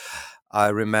apartment. I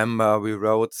remember we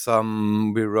wrote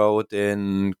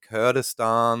in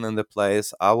Kurdistan, in the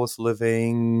place I was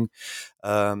living.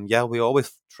 We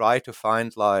always try to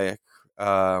find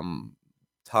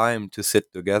time to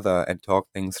sit together and talk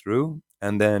things through.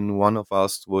 And then one of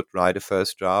us would write a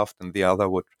first draft and the other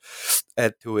would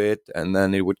add to it, and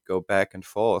then it would go back and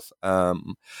forth.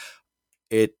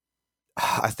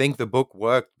 I think the book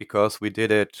worked because we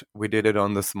did it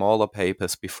on the smaller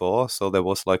papers before, so there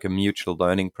was like a mutual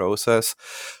learning process.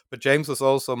 But James was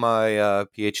also my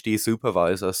PhD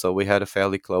supervisor, so we had a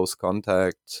fairly close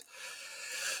contact.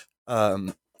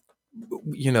 In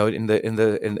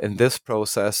this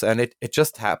process, and it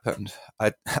just happened.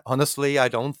 I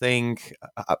don't think.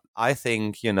 I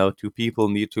think two people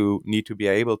need to be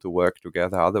able to work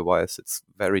together. Otherwise, it's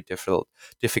very difficult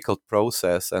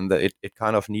process, and it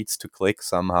kind of needs to click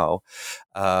somehow.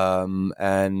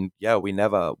 We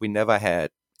never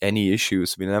had any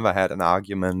issues. We never had an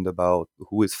argument about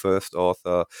who is first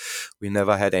author. We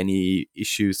never had any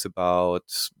issues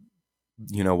about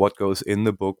what goes in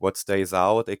the book, what stays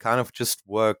out. It kind of just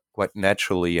worked quite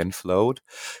naturally and flowed.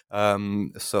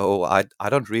 So I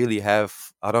don't really have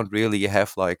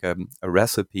like a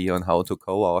recipe on how to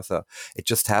co-author. It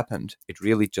just happened. It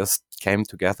really just came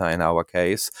together in our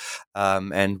case,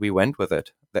 and we went with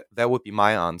it. That would be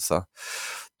my answer.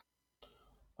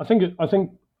 I think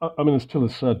as Tilla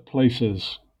said,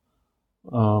 places.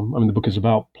 The book is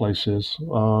about places,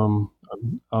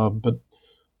 but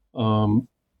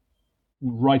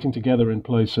writing together in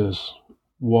places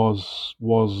was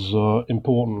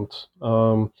important.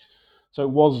 So it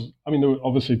was. There were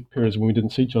obviously periods when we didn't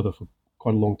see each other for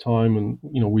quite a long time, and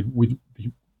we'd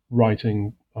be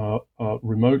writing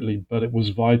remotely, but it was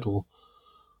vital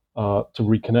to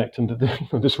reconnect, and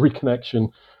this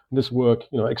reconnection, this work,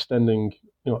 extending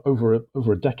over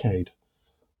a decade.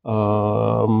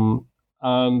 I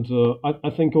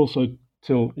think also,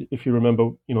 Till, if you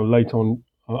remember, late on,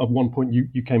 at one point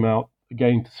you came out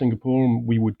again to Singapore, and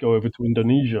we would go over to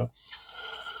Indonesia,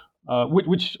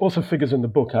 which also figures in the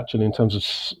book actually in terms of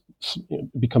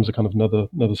it becomes a kind of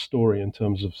another story in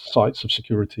terms of sites of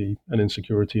security and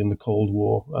insecurity in the Cold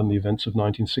War and the events of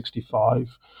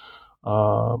 1965.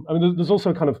 There's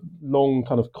also a kind of long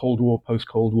kind of Cold War,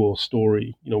 post-Cold War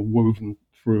story, woven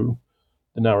through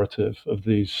the narrative of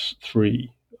these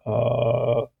three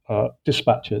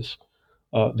dispatches.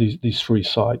 These three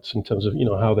sites in terms of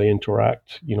how they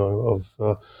interact, of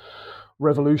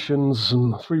revolutions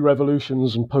and three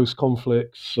revolutions and post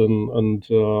conflicts and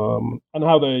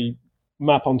how they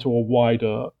map onto a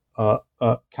wider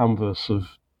canvas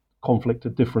of conflict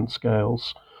at different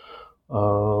scales,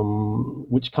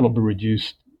 which cannot be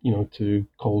reduced to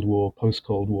Cold War, post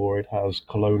Cold War. It has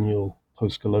colonial,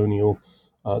 post colonial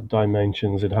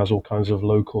dimensions. It has all kinds of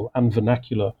local and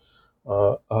vernacular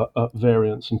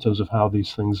variants in terms of how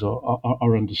these things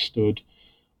are understood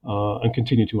and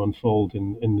continue to unfold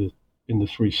in the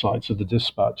three sites of the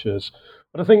dispatches.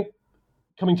 But I think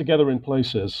coming together in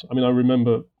places. I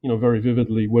remember very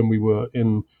vividly when we were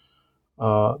in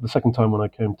the second time when I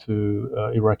came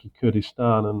to Iraqi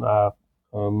Kurdistan, and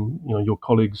your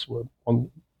colleagues were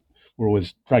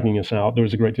always dragging us out. There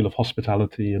was a great deal of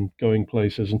hospitality and going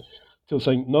places, and still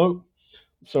saying no.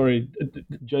 Sorry,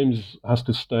 James has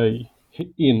to stay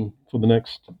in for the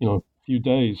next, few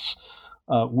days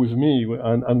with me,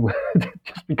 and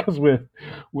just because we're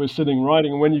sitting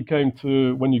writing. And when you came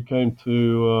to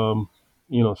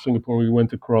Singapore, we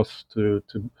went across to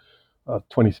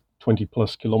 20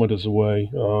 plus kilometers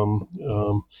away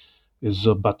is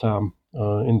Batam,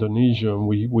 Indonesia, and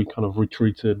we kind of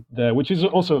retreated there, which is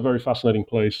also a very fascinating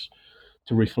place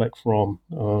to reflect from,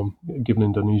 given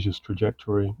Indonesia's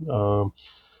trajectory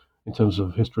in terms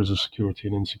of histories of security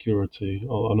and insecurity.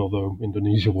 And although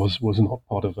Indonesia was not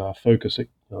part of our focus, it,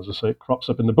 as I say, it crops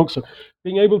up in the book. So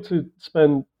being able to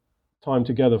spend time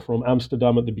together from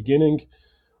Amsterdam at the beginning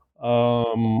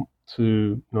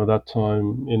to that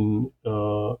time in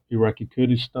Iraqi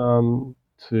Kurdistan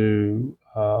to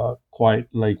quite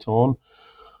late on.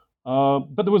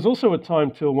 But there was also a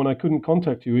time till when I couldn't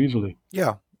contact you easily.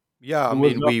 Yeah. I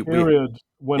mean, period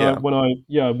when I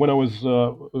was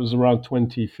it was around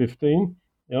 2015.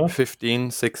 Yeah, 15,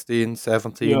 16,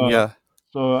 17. Yeah.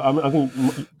 So I think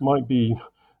it might be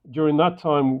during that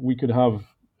time we could have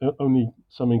only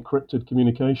some encrypted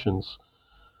communications.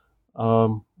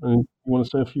 And you want to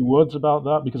say a few words about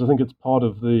that? Because I think it's part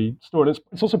of the story. And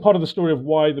it's also part of the story of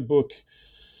why the book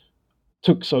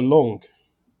took so long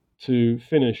to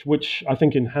finish, which I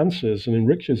think enhances and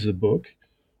enriches the book,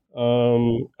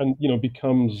 and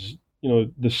becomes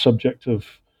the subject of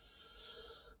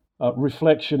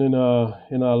reflection in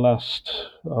our last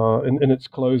in its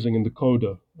closing in the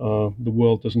coda. The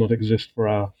world does not exist for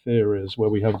our theories, where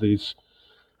we have these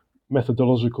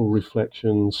methodological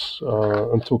reflections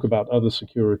and talk about other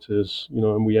securities,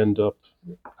 and we end up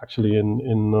actually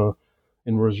in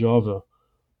Rojava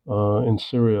in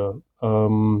Syria.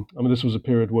 This was a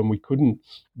period when we couldn't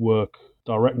work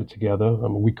directly together.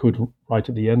 We could right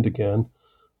at the end again.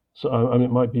 So it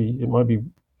might be.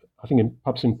 I think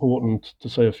perhaps important to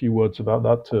say a few words about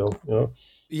that too.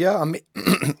 Yeah, I mean,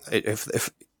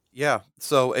 if yeah.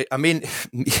 So I mean,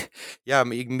 yeah,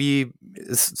 me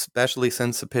especially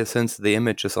since the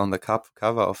image is on the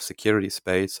cover of Security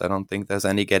Space, I don't think there's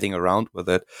any getting around with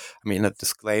it. I mean, a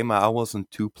disclaimer: I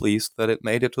wasn't too pleased that it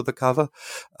made it to the cover,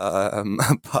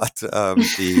 but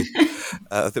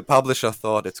the publisher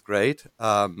thought it's great.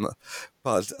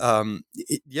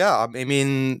 Yeah, I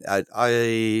mean,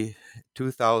 I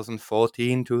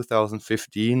 2014,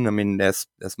 2015. I mean, as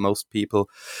most people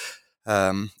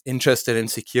interested in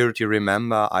security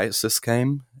remember, ISIS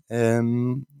came.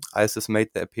 ISIS made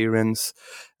the appearance.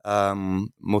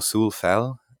 Mosul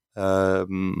fell. The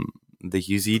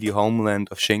Yazidi homeland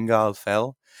of Shingal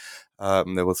fell.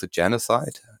 There was a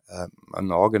genocide,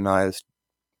 an organized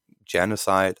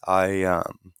genocide. I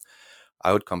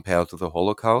would compare to the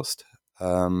Holocaust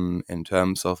in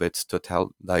terms of its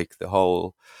total, like the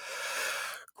whole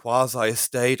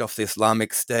quasi-state of the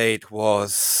Islamic State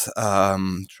was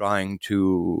trying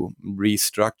to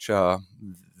restructure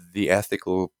the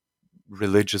ethical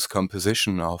religious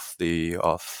composition of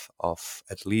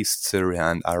at least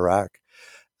Syria and Iraq.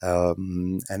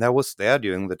 And I was there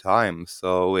during the time.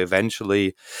 So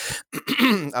eventually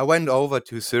I went over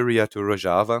to Syria, to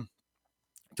Rojava,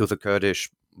 to the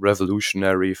Kurdish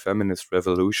revolutionary feminist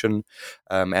revolution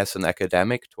as an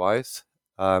academic twice,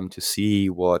 to see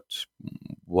what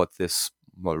this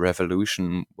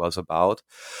revolution was about.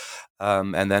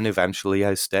 And then eventually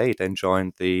I stayed and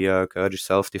joined the Kurdish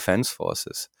Self-Defense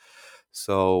Forces.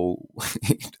 So,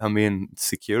 I mean,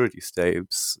 security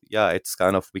states, yeah, it's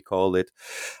kind of, I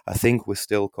think we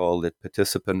still call it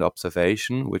participant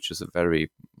observation, which is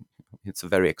it's a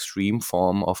very extreme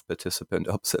form of participant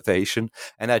observation.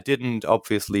 And I didn't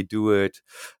obviously do it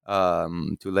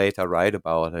to later write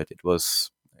about it. It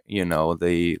was,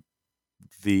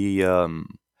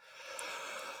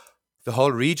 the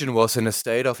whole region was in a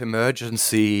state of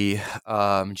emergency,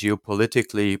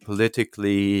 geopolitically,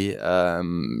 politically.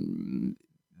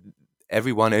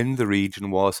 Everyone in the region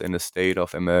was in a state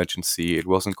of emergency. It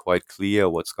wasn't quite clear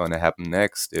what's going to happen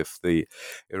next, if the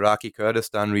Iraqi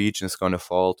Kurdistan region is going to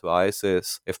fall to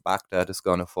ISIS, if Baghdad is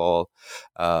going to fall,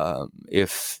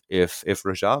 if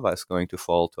Rojava is going to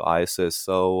fall to ISIS.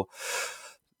 So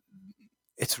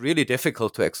it's really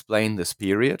difficult to explain this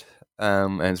period,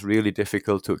 and it's really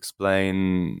difficult to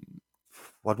explain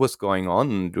what was going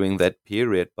on during that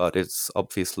period. But it's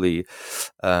obviously,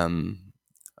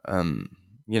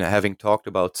 having talked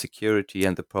about security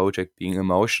and the project being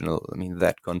emotional, I mean,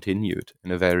 that continued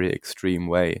in a very extreme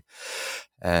way.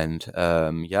 And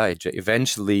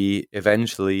eventually,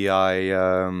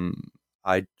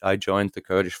 I joined the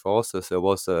Kurdish forces. There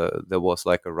was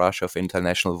like a rush of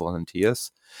international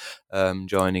volunteers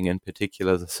joining, in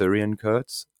particular the Syrian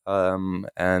Kurds,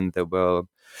 and there were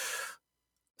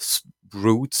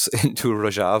routes into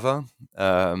Rojava,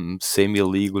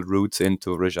 semi-legal routes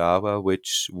into Rojava,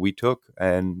 which we took,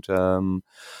 and joined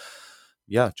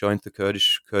the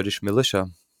Kurdish militia.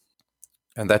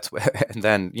 And that's where, and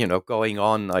then, going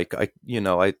on, like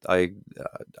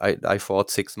I fought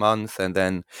 6 months and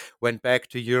then went back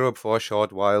to Europe for a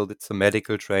short while, did some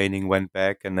medical training, went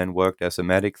back and then worked as a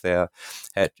medic there,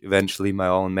 had eventually my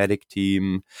own medic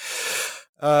team.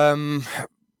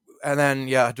 And then,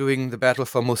 doing the battle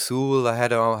for Mosul, I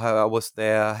was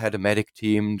there, I had a medic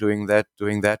team doing that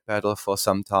battle for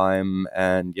some time,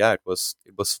 and it was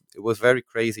very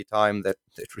crazy time that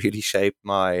really shaped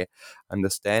my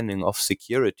understanding of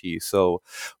security. So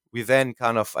we then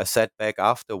I sat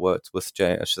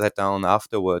down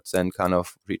afterwards and kind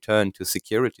of returned to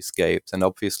Securityscapes, and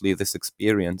obviously this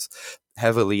experience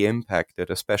heavily impacted,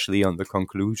 especially on the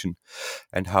conclusion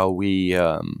and how we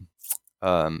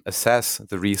assess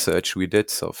the research we did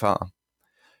so far.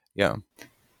 Yeah.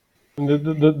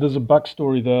 There's a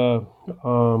backstory there.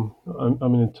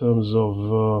 In terms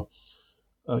of,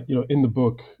 in the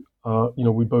book,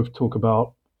 we both talk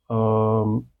about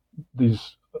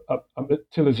these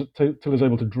Till is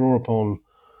able to draw upon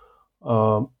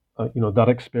that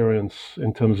experience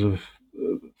in terms of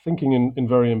thinking in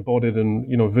very embodied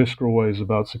and visceral ways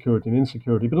about security and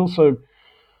insecurity, but also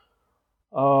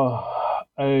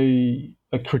a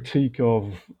critique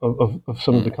of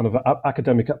some of the kind of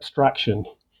academic abstraction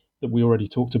that we already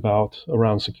talked about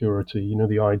around security.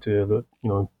 The idea that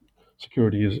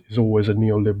security is always a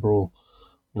neoliberal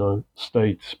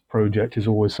state project, is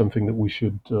always something that we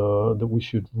should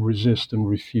resist and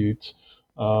refute.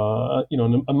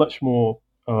 In a much more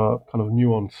kind of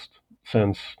nuanced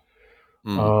sense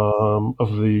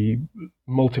of the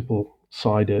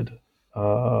multiple-sided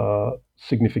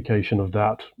signification of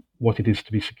that, what it is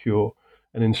to be secure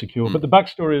and insecure. But the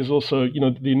backstory is also,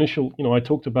 the initial, I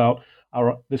talked about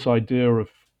this idea of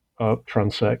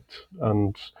transect,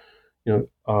 and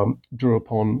drew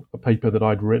upon a paper that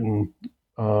I'd written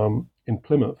in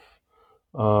Plymouth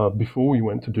before we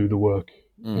went to do the work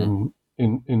in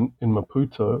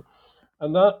Maputo,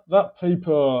 and that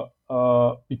paper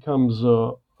becomes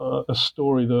a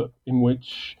story in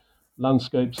which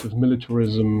landscapes of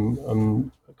militarism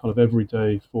and kind of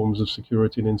everyday forms of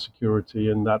security and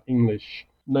insecurity in that English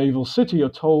naval city are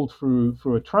told through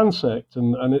a transect,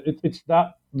 and it's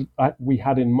that we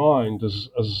had in mind as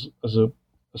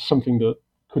something that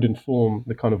could inform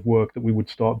the kind of work that we would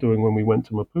start doing when we went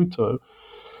to Maputo.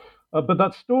 But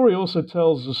that story also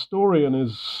tells a story and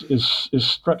is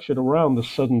structured around the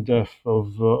sudden death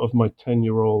of my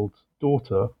 10-year-old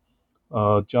daughter,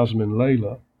 Jasmine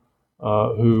Layla,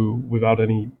 who, without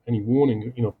any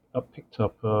warning, picked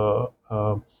up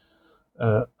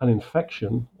an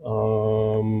infection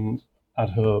at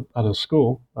her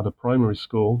school, at a primary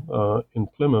school in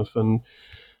Plymouth, and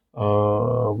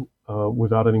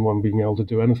without anyone being able to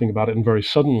do anything about it, and very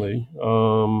suddenly,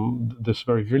 this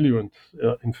very virulent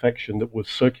infection that was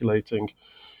circulating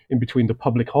in between the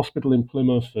public hospital in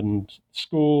Plymouth and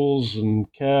schools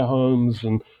and care homes,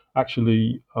 and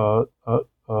actually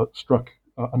struck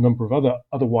a number of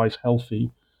otherwise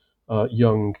healthy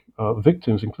young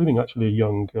victims, including actually a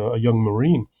young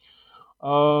Marine.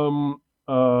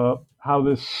 How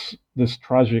this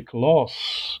tragic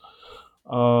loss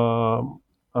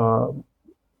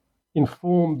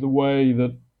informed the way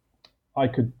that I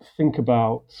could think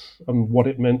about and what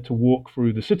it meant to walk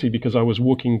through the city, because I was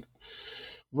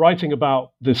writing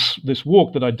about this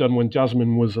walk that I'd done when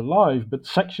Jasmine was alive, but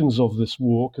sections of this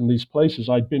walk and these places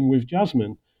I'd been with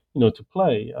Jasmine, to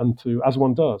play and to, as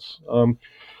one does. And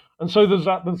so there's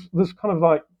kind of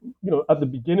like, at the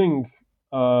beginning,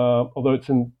 although it's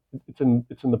in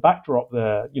the backdrop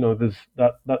there, there's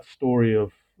that story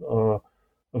of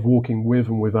walking with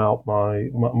and without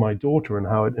my daughter, and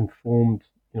how it informed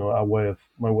my way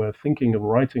of thinking and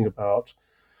writing about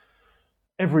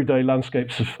everyday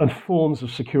landscapes and forms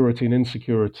of security and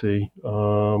insecurity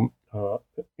in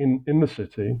the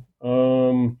city,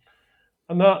 and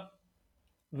that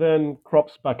then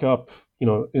crops back up,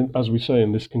 as we say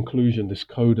in this conclusion, this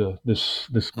coda, this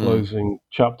closing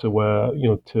chapter, where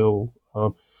Till,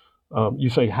 you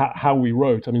say how we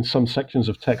wrote. I mean, some sections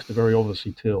of text are very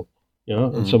obviously Till,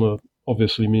 and some are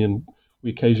obviously me, and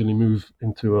we occasionally move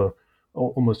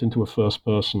almost into a first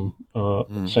person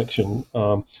section.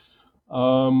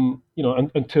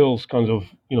 And Till's kind of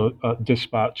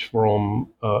dispatch from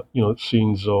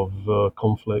scenes of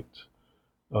conflict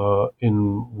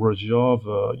in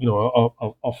Rojava,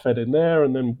 are fed in there,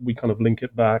 and then we kind of link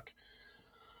it back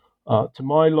to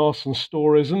my loss and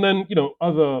stories, and then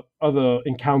other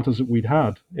encounters that we'd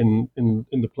had in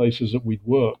the places that we'd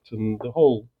worked, and the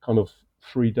whole kind of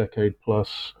 3-decade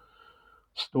plus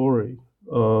story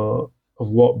of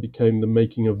what became the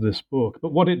making of this book.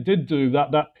 But what it did do,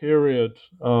 that period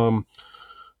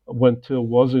when Till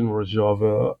was in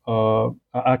Rojava,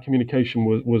 our communication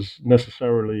was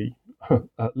necessarily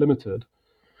limited.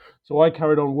 So I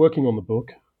carried on working on the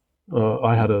book.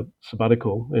 I had a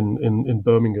sabbatical in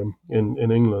Birmingham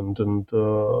in England, and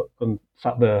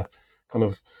sat there kind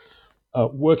of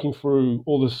working through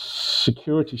all the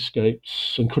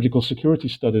security-scapes and critical security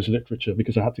studies literature,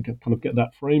 because I had to get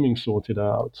that framing sorted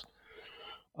out.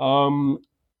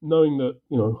 Knowing that,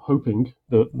 hoping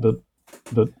that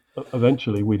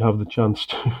eventually we'd have the chance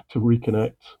to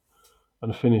reconnect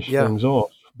and finish things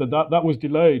off. But that was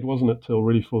delayed, wasn't it, Till,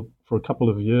 really for a couple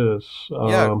of years?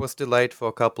 It was delayed for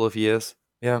a couple of years.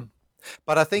 Yeah.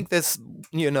 But I think this,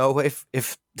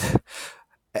 if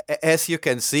as you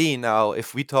can see now,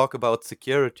 if we talk about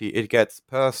security, it gets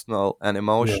personal and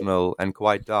emotional and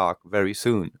quite dark very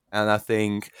soon. And I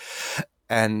think,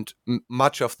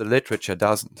 much of the literature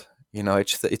doesn't.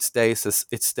 It stays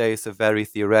a very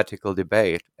theoretical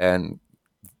debate, and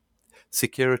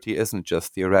security isn't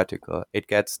just theoretical. It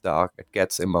gets dark, it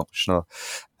gets emotional,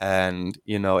 and,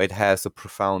 it has a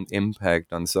profound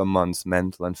impact on someone's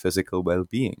mental and physical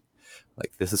well-being.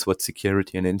 Like, this is what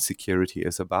security and insecurity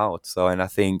is about. So, and I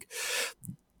think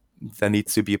there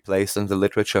needs to be a place in the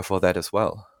literature for that as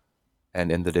well,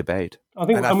 and in the debate. I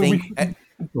think,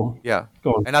 yeah.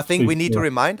 Go on. And I think Please, we need to yeah.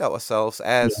 remind ourselves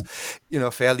as,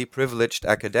 fairly privileged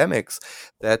academics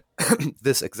that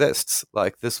this exists.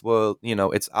 Like, this world,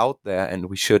 it's out there,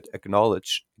 and we should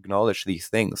acknowledge these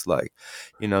things. Like,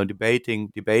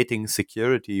 debating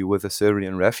security with a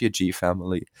Syrian refugee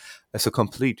family is a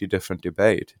completely different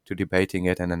debate to debating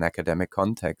it in an academic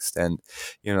context. And,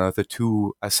 the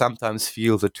two, I sometimes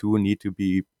feel the two need to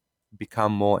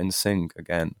become more in sync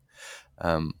again,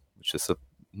 which is a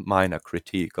minor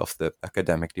critique of the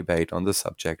academic debate on the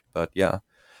subject, but yeah.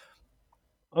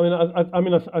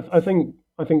 I think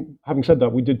having said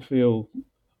that, we did feel,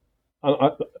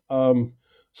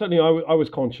 certainly I was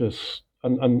conscious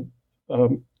and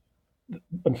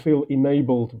feel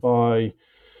enabled by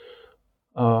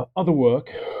other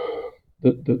work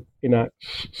that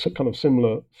enacts kind of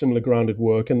similar grounded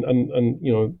work, and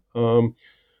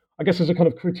I guess there's a kind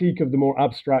of critique of the more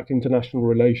abstract international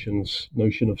relations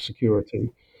notion of security,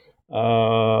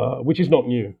 which is not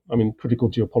new. I mean,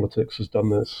 critical geopolitics has done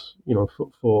this,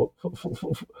 for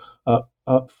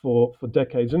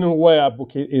decades. And in a way, our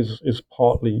book is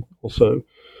partly also,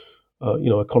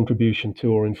 a contribution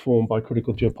to or informed by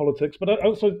critical geopolitics, but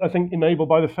I think enabled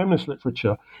by the feminist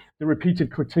literature, the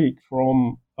repeated critique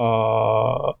from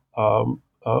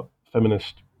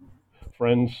feminist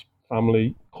friends,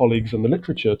 family, colleagues, and the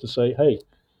literature to say, hey,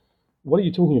 what are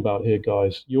you talking about here,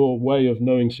 guys? Your way of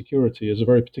knowing security is a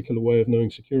very particular way of knowing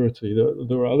security.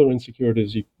 There are other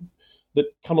insecurities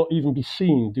that cannot even be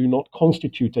seen, do not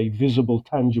constitute a visible,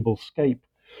 tangible scape,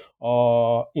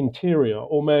 are interior,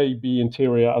 or may be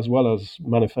interior as well as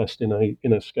manifest in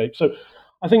a scape. So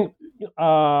I think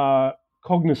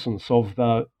cognizance of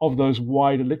those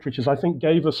wider literatures, I think,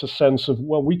 gave us a sense of,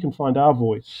 well, we can find our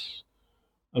voice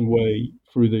and way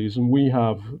through these, and we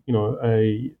have,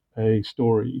 a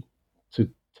story to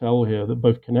tell here that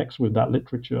both connects with that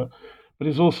literature, but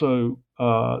is also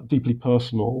deeply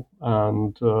personal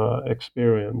and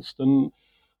experienced. And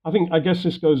I guess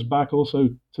this goes back also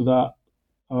to that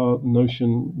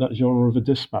notion, that genre of a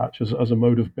dispatch as a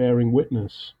mode of bearing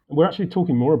witness. And we're actually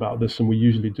talking more about this than we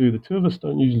usually do. The two of us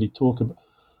don't usually talk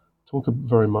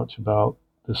very much about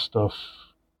this stuff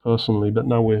personally, but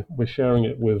now we're sharing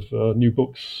it with New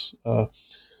Books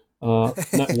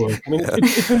Network. I mean,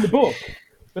 it's in the book,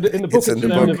 but in the book it's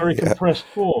in a very compressed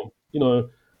form.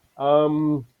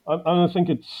 I think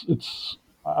it's.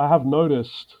 I have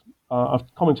noticed. I've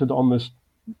commented on this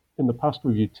in the past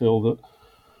with you, Till, that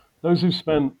those who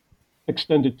spent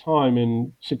extended time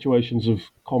in situations of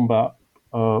combat,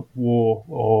 war,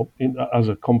 or as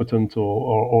a combatant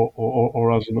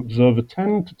or as an observer,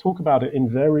 tend to talk about it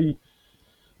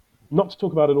not to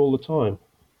talk about it all the time,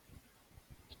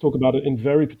 to talk about it in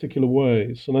very particular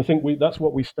ways. And I think that's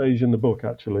what we stage in the book,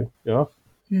 actually. Yeah.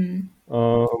 And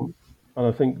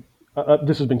I think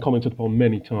this has been commented upon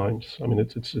many times. I mean,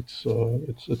 it's there's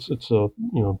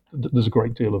a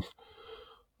great deal of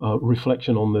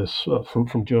reflection on this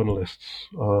from journalists,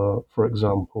 for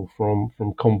example, from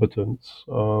combatants,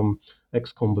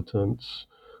 ex-combatants,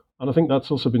 and I think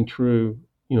that's also been true,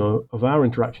 of our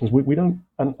interactions. We don't,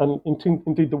 and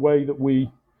indeed the way that we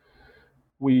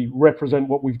represent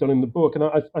what we've done in the book, and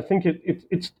I think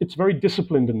it's very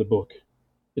disciplined in the book.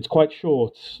 It's quite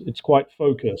short, it's quite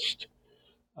focused,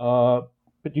 but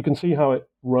you can see how it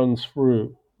runs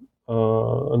through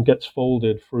and gets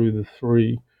folded through the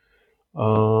three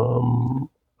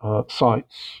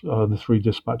sites, the three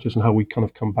dispatches, and how we kind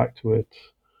of come back to it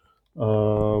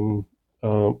in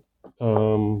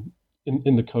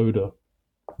the coda,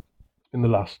 in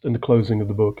the closing of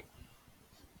the book.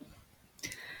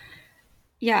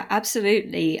 Yeah,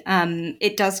 absolutely.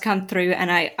 It does come through,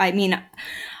 and I mean,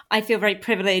 I feel very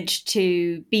privileged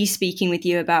to be speaking with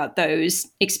you about those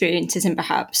experiences in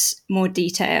perhaps more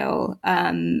detail.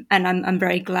 And I'm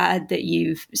very glad that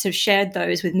you've sort of shared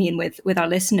those with me and with our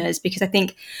listeners, because I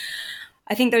think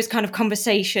those kind of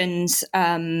conversations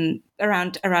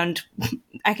around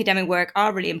academic work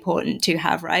are really important to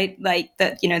have, right? Like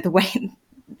that,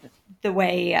 the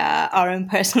way our own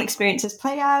personal experiences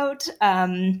play out,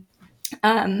 and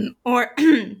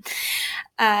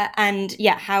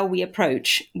how we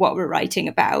approach what we're writing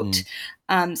about.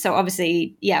 So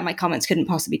obviously, my comments couldn't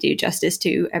possibly do justice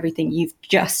to everything you've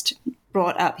just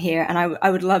brought up here, and I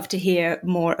would love to hear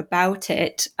more about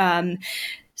it.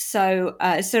 So,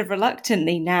 sort of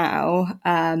reluctantly now,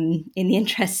 in the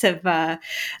interests of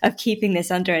keeping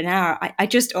this under an hour,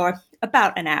 or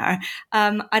about an hour,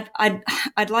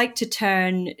 I'd like to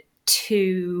turn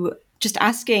to just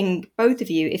asking both of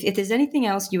you if there's anything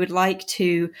else you would like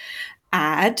to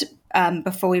add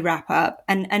before we wrap up,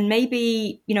 and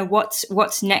maybe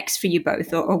what's next for you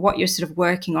both, or what you're sort of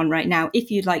working on right now.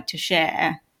 If you'd like to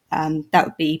share, that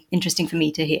would be interesting for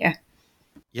me to hear.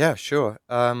 Yeah, sure.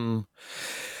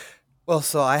 Well,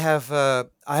 so I have a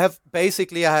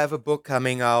book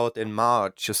coming out in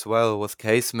March as well with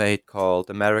Casemate called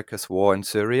America's War in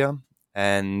Syria,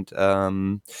 and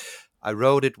I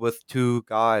wrote it with two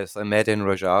guys I met in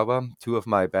Rojava, two of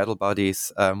my battle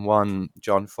buddies. One,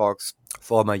 John Fox,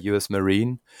 former U.S.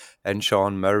 Marine, and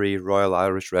Sean Murray, Royal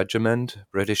Irish Regiment,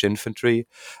 British Infantry.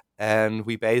 And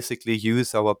we basically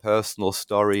use our personal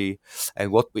story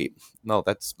and we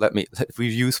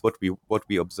use what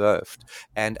we observed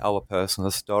and our personal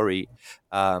story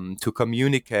to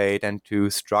communicate and to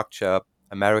structure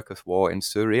America's war in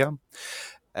Syria.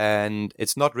 And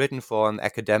it's not written for an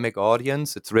academic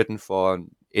audience; it's written for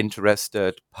an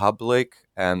interested public.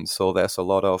 And so there's a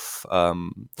lot of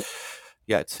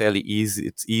it's fairly easy.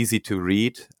 It's easy to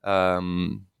read.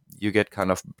 You get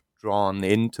kind of drawn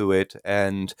into it,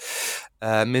 and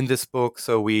in this book,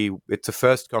 it's the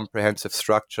first comprehensive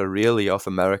structure really of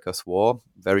America's war,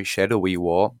 very shadowy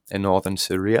war in northern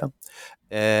Syria,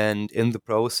 and in the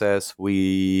process,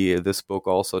 this book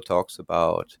also talks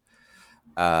about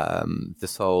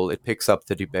it picks up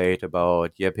the debate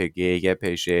about YPG,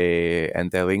 YPG, and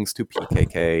their links to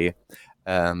PKK.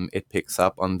 It picks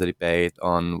up on the debate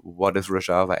on what is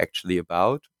Rojava actually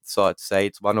about. So I'd say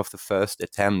it's one of the first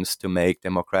attempts to make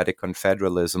democratic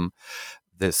confederalism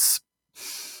this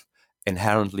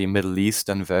inherently Middle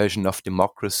Eastern version of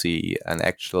democracy an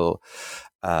actual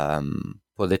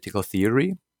political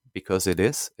theory, because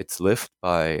it's lived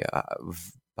by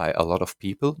a lot of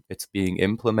people. It's being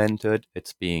implemented.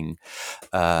 It's being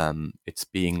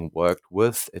worked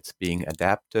with. It's being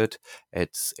adapted.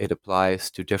 It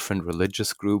applies to different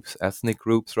religious groups, ethnic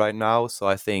groups right now. So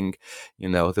I think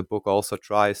the book also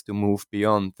tries to move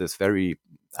beyond this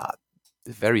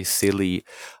very silly.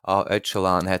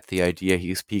 Öcalan had the idea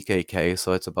he's PKK,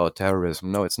 so it's about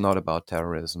terrorism. No, it's not about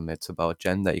terrorism. It's about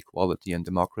gender equality and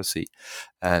democracy.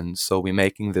 And so we're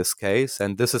making this case,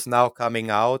 and this is now coming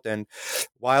out. And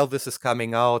while this is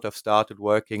coming out, I've started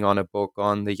working on a book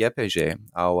on the YPG,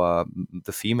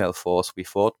 the female force we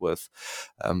fought with.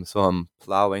 So I'm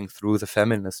plowing through the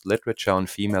feminist literature on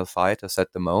female fighters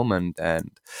at the moment,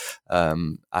 and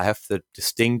I have the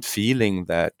distinct feeling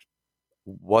that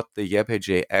what the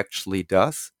YPG actually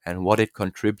does and what it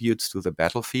contributes to the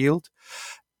battlefield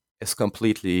is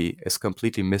completely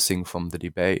missing from the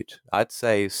debate. I'd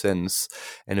say since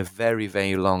in a very,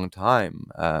 very long time,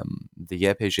 the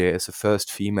YPG is the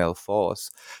first female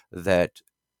force that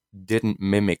didn't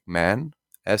mimic men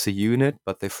as a unit,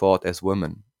 but they fought as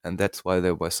women. And that's why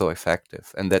they were so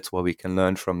effective. And that's why we can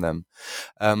learn from them.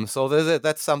 So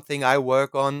that's something I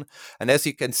work on. And as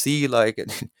you can see, like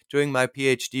during my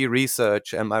PhD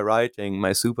research and my writing,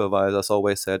 my supervisors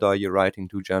always said, "Oh, you're writing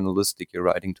too journalistic. You're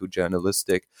writing too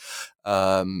journalistic."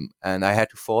 And I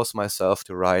had to force myself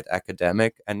to write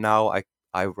academic. And now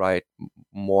I write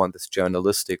more on this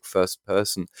journalistic first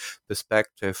person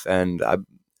perspective. And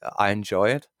I enjoy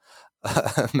it.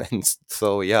 And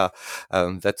so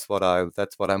that's what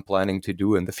I'm planning to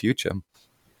do in the future.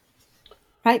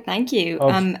 Right, thank you.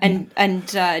 And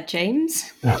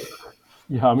James.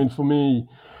 Yeah, I mean, for me,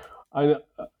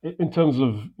 in terms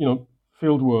of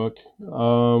field work,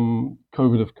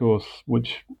 COVID, of course,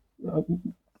 which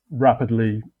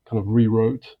rapidly kind of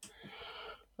rewrote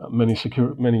many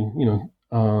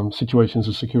situations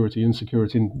of security,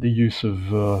 insecurity, in the use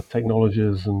of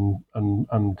technologies and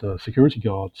security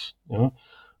guards.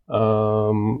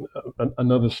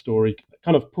 Another story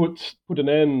kind of put an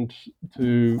end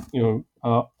to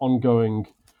ongoing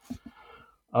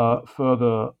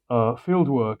further field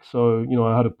work. So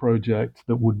I had a project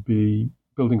that would be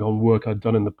building on work I'd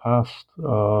done in the past.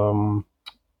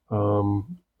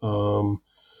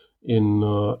 In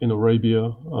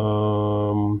Arabia,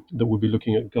 that would be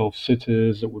looking at Gulf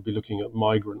cities, that would be looking at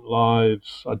migrant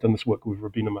lives. I'd done this work with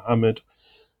Rabina Mohammed,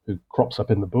 who crops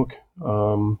up in the book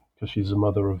because she's the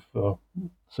mother of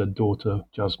said daughter,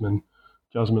 Jasmine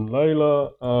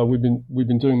Layla. We've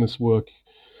been doing this work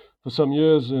for some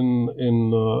years in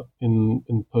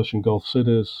Persian Gulf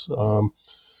cities, and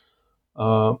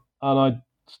I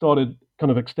started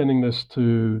kind of extending this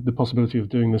to the possibility of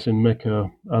doing this in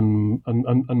Mecca and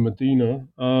Medina.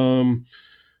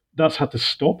 That's had to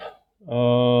stop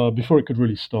before it could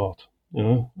really start.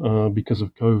 because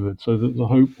of COVID. So the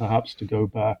hope perhaps to go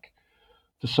back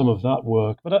to some of that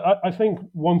work. But I think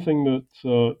one thing that,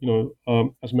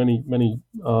 as many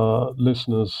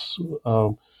listeners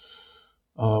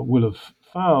will have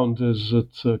found is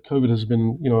that COVID has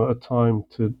been, a time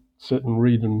to sit and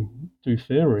read and do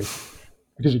theory,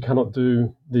 because you cannot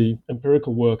do the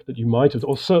empirical work that you might have,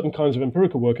 or certain kinds of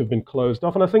empirical work have been closed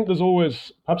off. And I think there's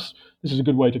always, perhaps this is a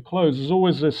good way to close, there's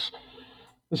always this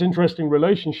interesting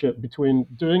relationship between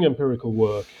doing empirical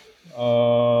work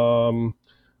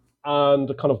and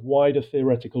a kind of wider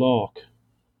theoretical arc.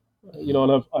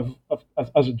 And I've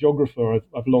as a geographer,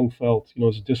 I've long felt,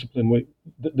 as a discipline,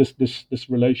 this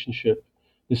relationship,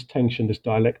 this tension, this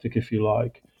dialectic, if you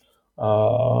like,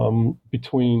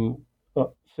 between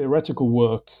theoretical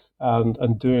work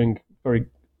and doing very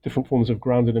different forms of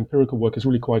grounded empirical work is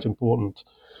really quite important.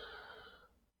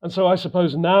 And so I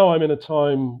suppose now I'm in a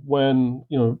time when,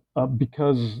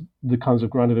 because the kinds of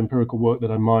grounded empirical work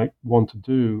that I might want to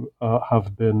do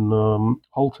have been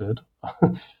halted,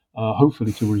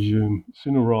 hopefully to resume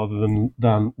sooner rather than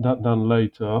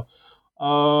later,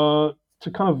 to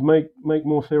kind of make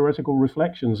more theoretical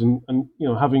reflections. And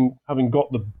having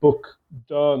got the book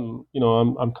done,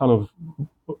 I'm kind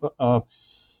of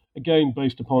again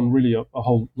based upon really a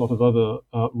whole lot of other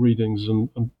readings and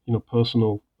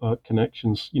personal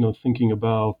connections, thinking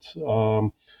about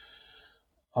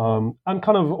and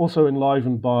kind of also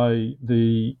enlivened by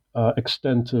the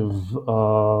extent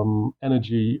of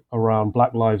energy around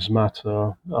Black Lives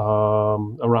Matter,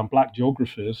 around Black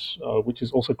geographies, which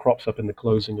is also crops up in the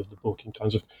closing of the book in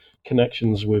terms of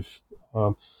connections with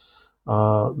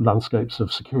landscapes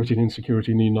of security and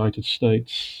insecurity in the United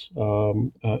States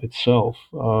itself.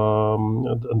 And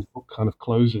the book kind of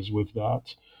closes with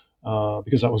that,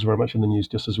 because that was very much in the news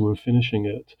just as we were finishing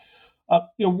it.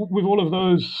 With all of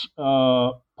those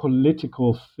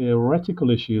political, theoretical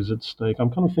issues at stake,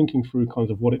 I'm kind of thinking through kind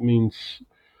of what it means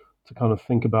to kind of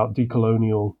think about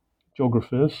decolonial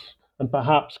geographies, and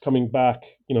perhaps coming back,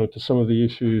 to some of the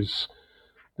issues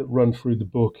that run through the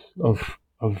book of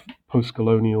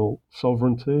post-colonial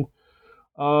sovereignty,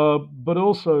 but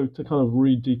also to kind of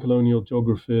read decolonial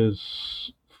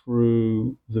geographies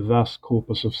through the vast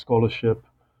corpus of scholarship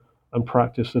and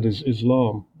practice that is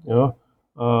Islam.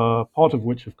 Part of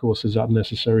which, of course, is that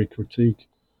necessary critique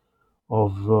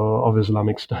of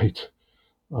Islamic State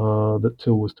that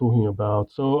Till was talking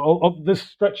about. So this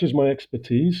stretches my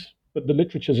expertise, but the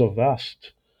literatures are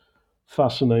vast,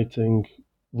 fascinating,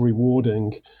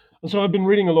 rewarding. And so I've been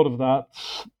reading a lot of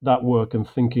that work and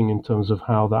thinking in terms of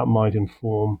how that might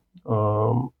inform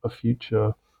a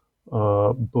future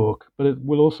book. But it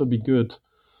will also be good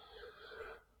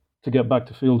to get back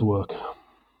to field work,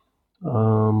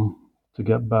 to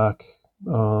get back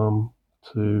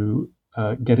to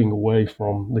getting away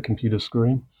from the computer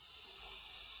screen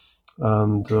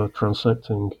and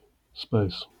transecting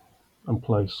space and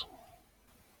place.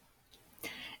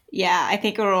 Yeah, I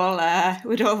think we'd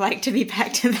all like to be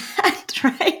back to that,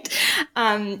 right?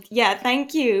 Yeah,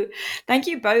 thank you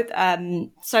both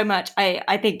so much.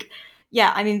 I think,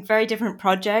 very different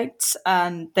projects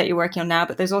that you're working on now,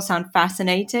 but those all sound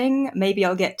fascinating. Maybe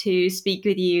I'll get to speak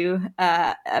with you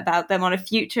about them on a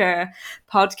future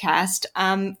podcast.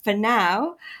 For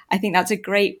now, I think that's a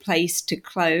great place to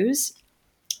close.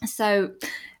 So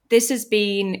this has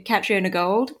been Catriona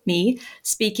Gold, me,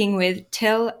 speaking with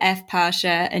Till F.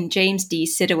 Pasha and James D.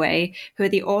 Sidaway, who are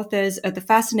the authors of the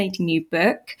fascinating new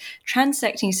book,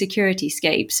 Transecting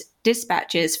Securityscapes,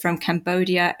 Dispatches from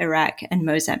Cambodia, Iraq, and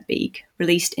Mozambique,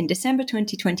 released in December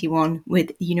 2021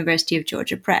 with the University of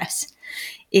Georgia Press.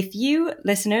 If you,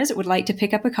 listeners, would like to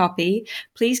pick up a copy,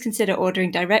 please consider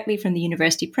ordering directly from the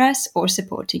University Press or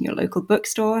supporting your local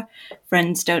bookstore.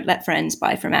 Friends don't let friends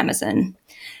buy from Amazon.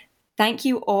 Thank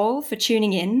you all for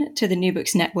tuning in to the New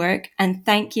Books Network, and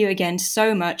thank you again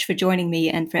so much for joining me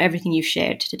and for everything you've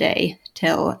shared today,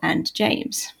 Till and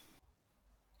James.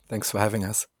 Thanks for having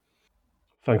us.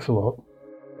 Thanks a lot.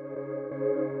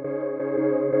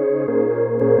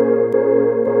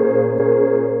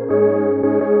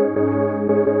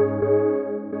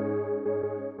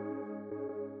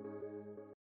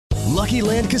 Lucky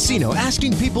Land Casino,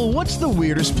 asking people, what's the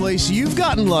weirdest place you've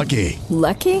gotten lucky?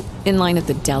 Lucky? In line at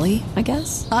the deli, I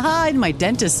guess? Aha, in my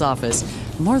dentist's office.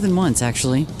 More than once,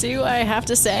 actually. Do I have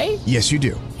to say? Yes, you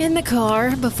do. In the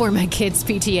car before my kids'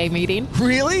 PTA meeting.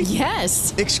 Really?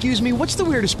 Yes. Excuse me, what's the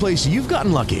weirdest place you've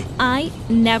gotten lucky? I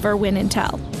never win and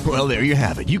tell. Well, there you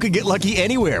have it. You can get lucky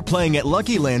anywhere, playing at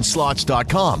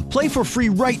LuckyLandSlots.com. Play for free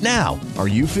right now. Are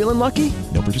you feeling lucky?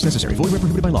 No purchase necessary. Void where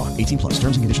prohibited by law. 18+.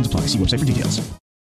 Terms and conditions apply. See website for details.